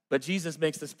 But Jesus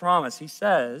makes this promise. He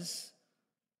says,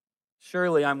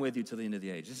 surely I'm with you till the end of the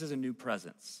age. This is a new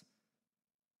presence.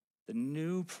 The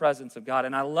new presence of God.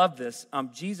 And I love this.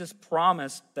 Jesus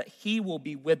promised that he will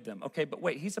be with them. Okay, but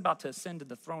wait, he's about to ascend to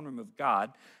the throne room of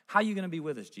God. How are you going to be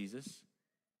with us, Jesus?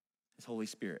 His Holy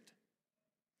Spirit.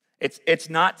 It's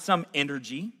not some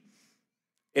energy.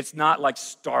 It's not like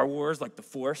Star Wars, like the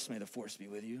Force. May the Force be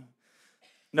with you.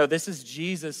 No, this is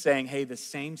Jesus saying, hey, the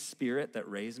same Spirit that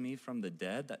raised me from the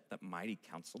dead, that mighty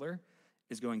counselor,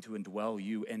 is going to indwell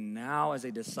you. And now as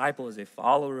a disciple, as a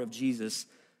follower of Jesus,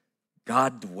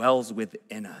 God dwells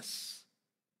within us.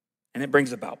 And it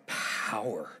brings about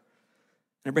power.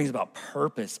 And it brings about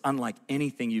purpose, unlike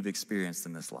anything you've experienced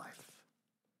in this life.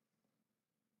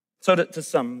 So to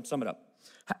sum it up,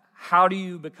 how do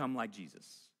you become like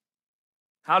Jesus?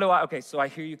 So I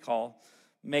hear you call,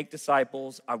 make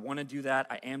disciples. I want to do that.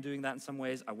 I am doing that in some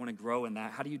ways. I want to grow in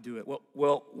that. How do you do it?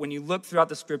 Well, when you look throughout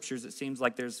the scriptures, it seems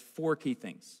like there's 4 key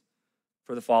things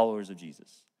for the followers of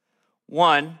Jesus.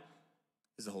 One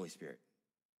is the Holy Spirit.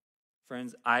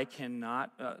 Friends, I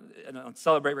cannot, on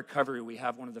Celebrate Recovery, we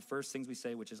have one of the first things we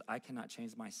say, which is, I cannot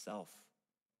change myself.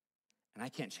 And I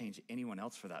can't change anyone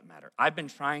else for that matter. I've been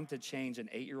trying to change an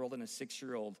 8-year-old and a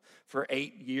 6-year-old for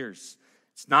 8 years.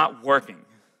 It's not working.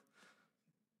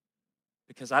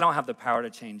 Because I don't have the power to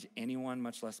change anyone,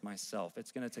 much less myself.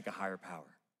 It's going to take a higher power.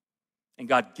 And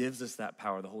God gives us that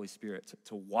power, the Holy Spirit,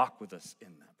 to walk with us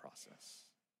in that process.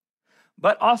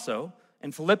 But also,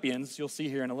 in Philippians, you'll see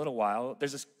here in a little while,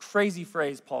 there's this crazy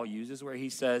phrase Paul uses where he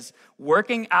says,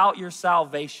 working out your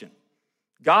salvation.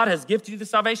 God has gifted you the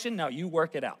salvation, now you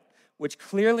work it out. Which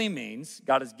clearly means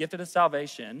God has gifted us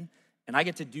salvation, and I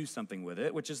get to do something with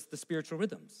it, which is the spiritual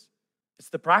rhythms. It's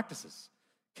the practices,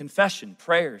 confession,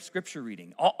 prayer, scripture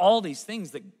reading, all these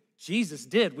things that Jesus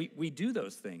did. We do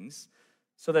those things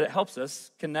so that it helps us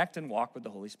connect and walk with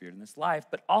the Holy Spirit in this life.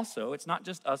 But also, it's not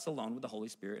just us alone with the Holy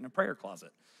Spirit in a prayer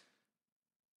closet.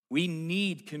 We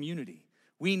need community.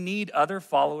 We need other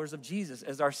followers of Jesus,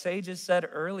 as our sages said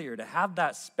earlier, to have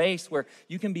that space where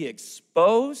you can be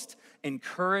exposed,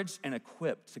 encouraged, and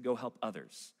equipped to go help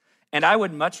others. And I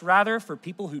would much rather, for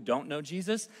people who don't know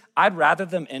Jesus, I'd rather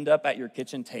them end up at your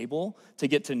kitchen table to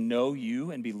get to know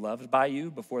you and be loved by you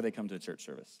before they come to a church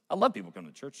service. I love people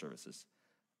coming to church services.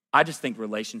 I just think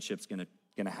relationships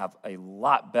gonna have a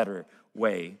lot better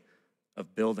way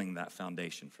of building that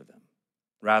foundation for them,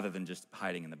 rather than just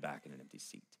hiding in the back in an empty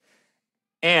seat.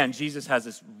 And Jesus has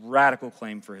this radical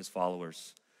claim for his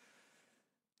followers.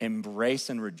 Embrace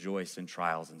and rejoice in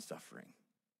trials and suffering.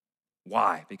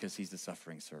 Why? Because he's the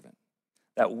suffering servant.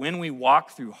 That when we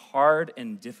walk through hard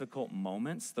and difficult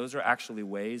moments, those are actually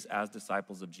ways as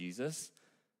disciples of Jesus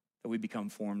that we become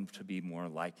formed to be more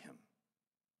like him.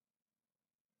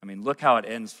 I mean, look how it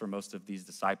ends for most of these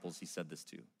disciples he said this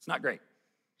to. It's not great.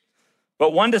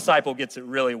 But one disciple gets it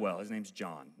really well. His name's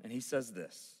John, and he says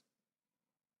this.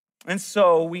 And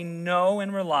so we know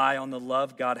and rely on the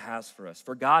love God has for us,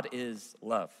 for God is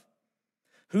love.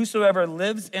 Whosoever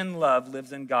lives in love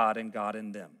lives in God and God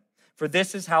in them. For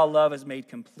this is how love is made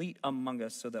complete among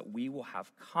us, so that we will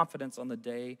have confidence on the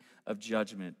day of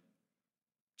judgment.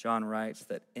 John writes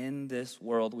that in this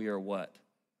world we are what?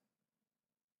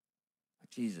 Like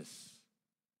Jesus,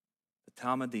 the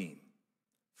Talmudim,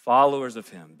 followers of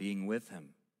him, being with him,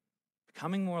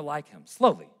 becoming more like him,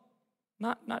 slowly,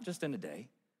 not just in a day,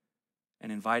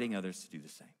 and inviting others to do the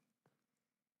same.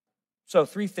 So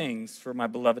 3 things for my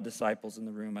beloved disciples in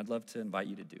the room I'd love to invite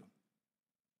you to do.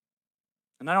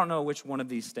 And I don't know which one of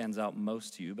these stands out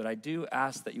most to you, but I do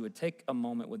ask that you would take a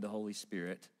moment with the Holy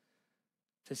Spirit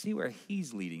to see where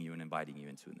he's leading you and inviting you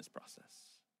into in this process.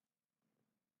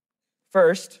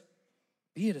 First,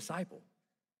 be a disciple.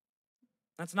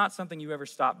 That's not something you ever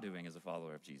stop doing as a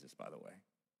follower of Jesus, by the way.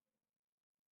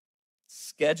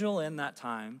 Schedule in that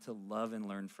time to love and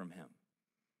learn from him.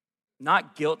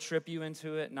 Not guilt trip you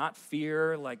into it, not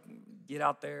fear, like get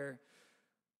out there,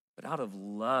 but out of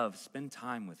love, spend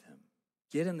time with him.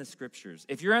 Get in the scriptures.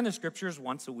 If you're in the scriptures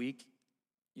once a week,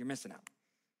 you're missing out.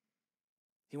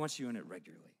 He wants you in it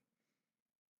regularly.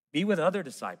 Be with other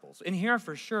disciples. In here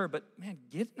for sure, but man,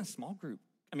 get in a small group.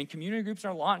 I mean, community groups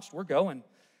are launched. We're going.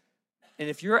 And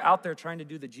if you're out there trying to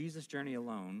do the Jesus journey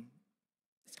alone,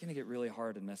 it's going to get really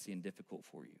hard and messy and difficult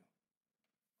for you.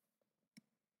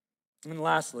 And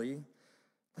lastly,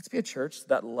 let's be a church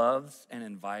that loves and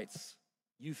invites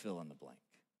you fill in the blank.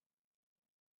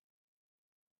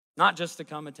 Not just to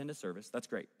come attend a service. That's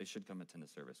great. They should come attend a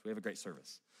service. We have a great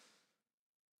service.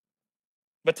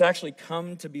 But to actually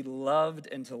come to be loved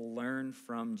and to learn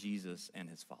from Jesus and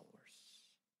his followers.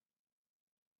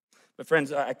 But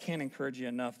friends, I can't encourage you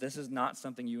enough. This is not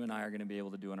something you and I are going to be able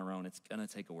to do on our own. It's going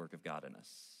to take a work of God in us.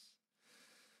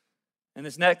 And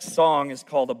this next song is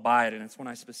called Abide, and it's one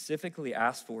I specifically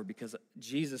asked for because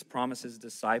Jesus promises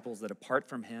disciples that apart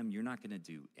from him, you're not going to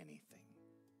do anything.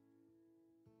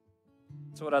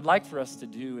 So what I'd like for us to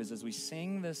do is as we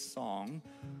sing this song,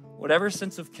 whatever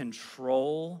sense of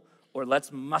control or let's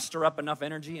muster up enough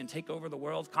energy and take over the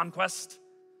world conquest,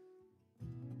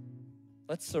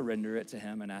 let's surrender it to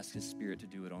him and ask his Spirit to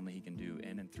do what only he can do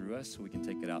in and through us so we can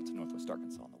take it out to Northwest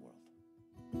Arkansas and the world.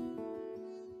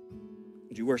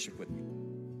 Would you worship with me?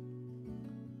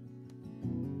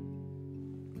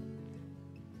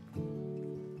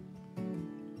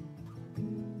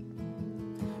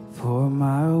 For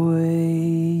my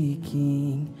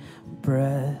waking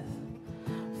breath,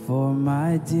 for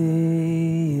my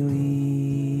daily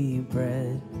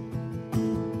bread,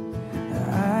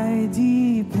 I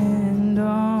depend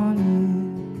on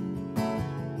you.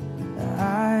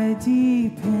 I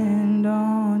depend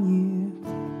on you.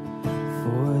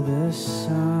 For the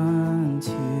sun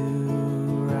to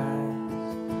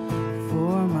rise,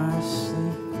 for my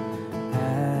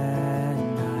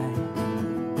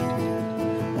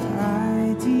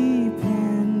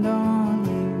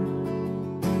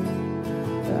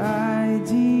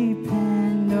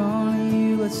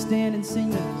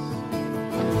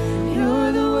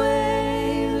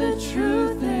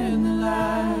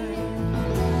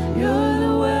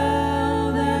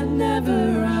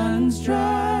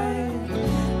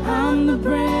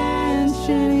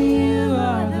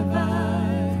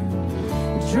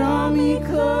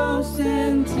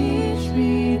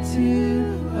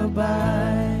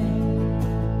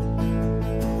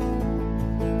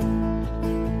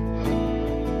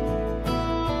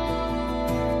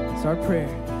our prayer.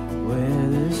 Where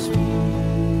the Spirit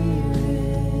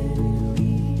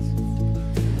leads,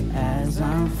 as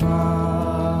I'm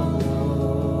following,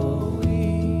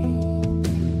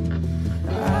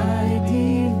 I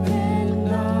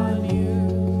depend on you.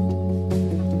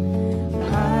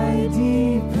 I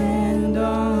depend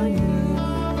on you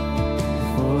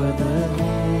for the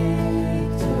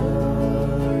victory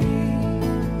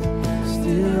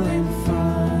still in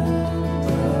front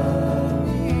of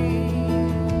me.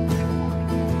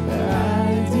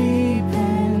 I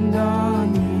depend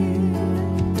on you.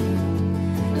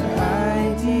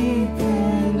 I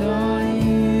depend on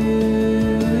you.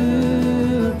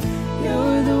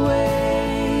 You're the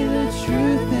way, the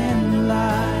truth, and the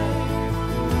life.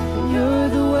 You're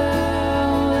the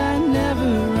well that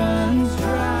never runs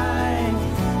dry.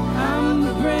 I'm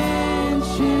the branch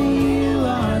and you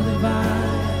are the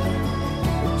vine.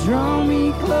 Draw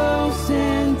me close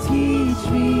and teach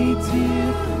me to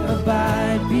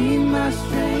abide. Be my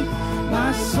strength,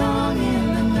 my song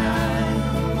in the night.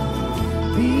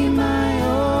 Be my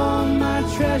all, my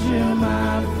treasure,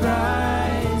 my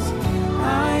prize.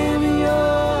 I am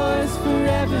yours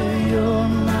forever, you're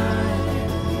mine.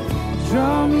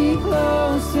 Draw me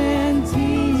close and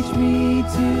teach me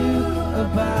to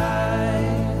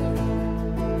abide.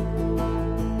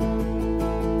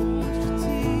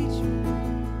 Teach me.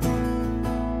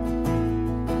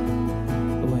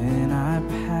 When I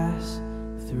pass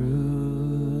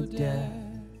through death,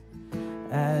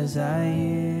 as I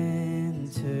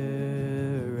enter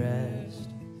rest,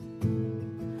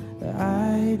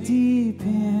 I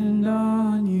depend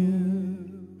on you.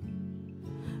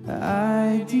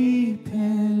 I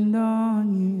depend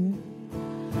on you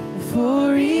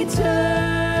for eternal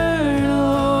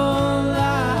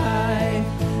life,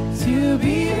 to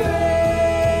be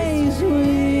raised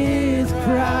with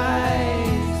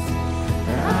Christ.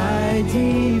 I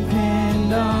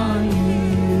depend on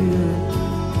you.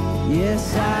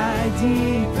 Yes, I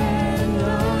depend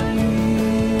on you.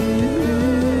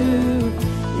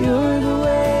 You're the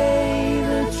way,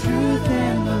 the truth,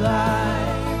 and the life.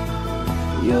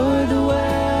 You're the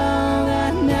well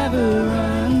that never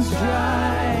runs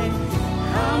dry.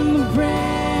 I'm the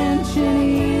branch and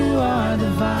you are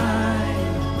the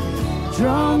vine.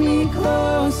 Draw me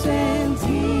close and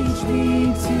teach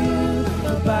me to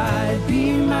abide.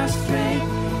 Be my strength,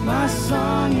 my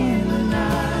song in the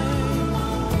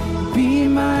night. Be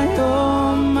my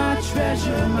home, my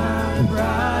treasure, my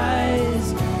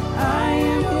prize. I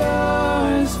am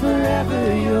yours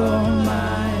forever, you're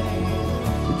mine.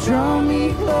 Draw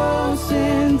me close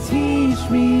and teach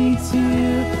me to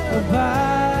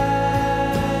abide.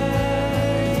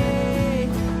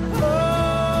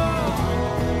 Oh,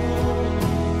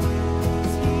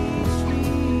 teach me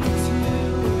to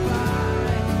abide.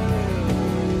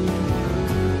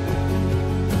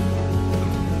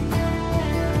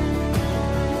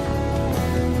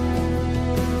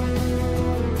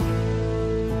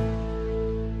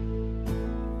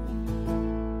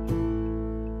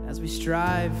 As we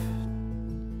strive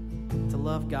to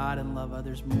love God and love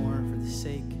others more for the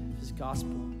sake of His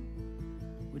gospel,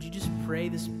 would you just pray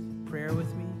this prayer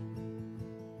with me?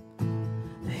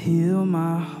 Heal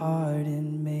my heart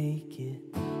and make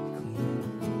it clean.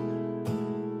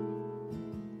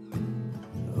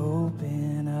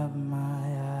 Open up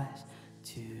my eyes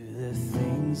to the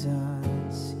things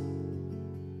unseen.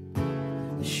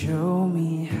 Show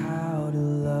me how to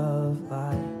love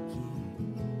like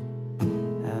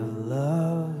have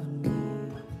loved me.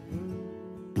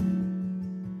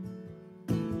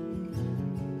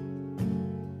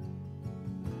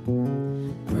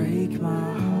 Break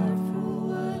my heart for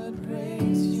what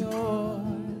breaks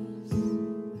yours.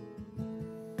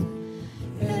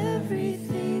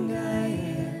 Everything I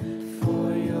am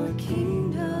for your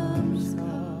kingdom's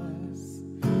cause.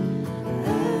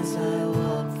 As I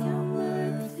walk from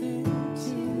earth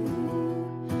into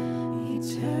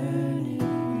eternity.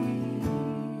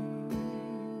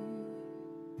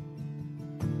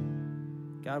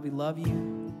 God, we love you.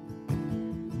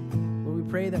 Lord, we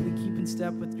pray that we keep in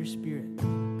step with your Spirit.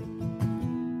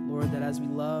 Lord, that as we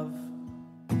love,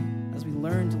 as we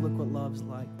learn to look what love is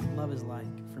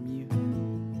like from you,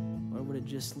 Lord, would it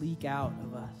just leak out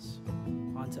of us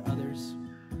onto others?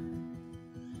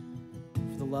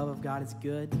 For the love of God is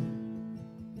good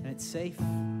and it's safe.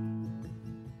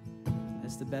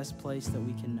 It's the best place that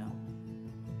we can know.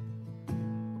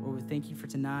 Lord, we thank you for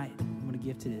tonight and what a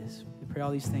gift it is. We pray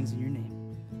all these things in your name.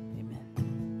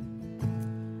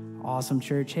 Awesome,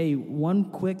 church. Hey, one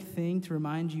quick thing to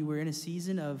remind you, we're in a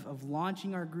season of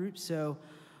launching our group. So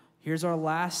here's our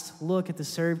last look at the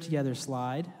Serve Together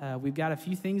slide. We've got a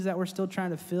few things that we're still trying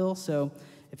to fill. So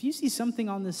if you see something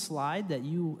on this slide that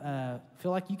you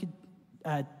feel like you could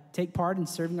take part in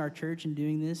serving our church and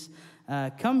doing this,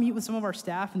 come meet with some of our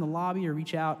staff in the lobby or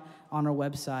reach out on our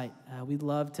website. We'd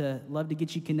love to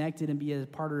get you connected and be a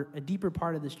deeper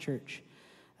part of this church.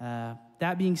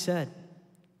 That being said,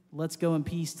 let's go in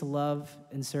peace to love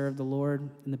and serve the Lord.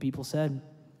 And the people said,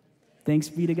 thanks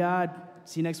be to God.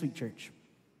 See you next week, church.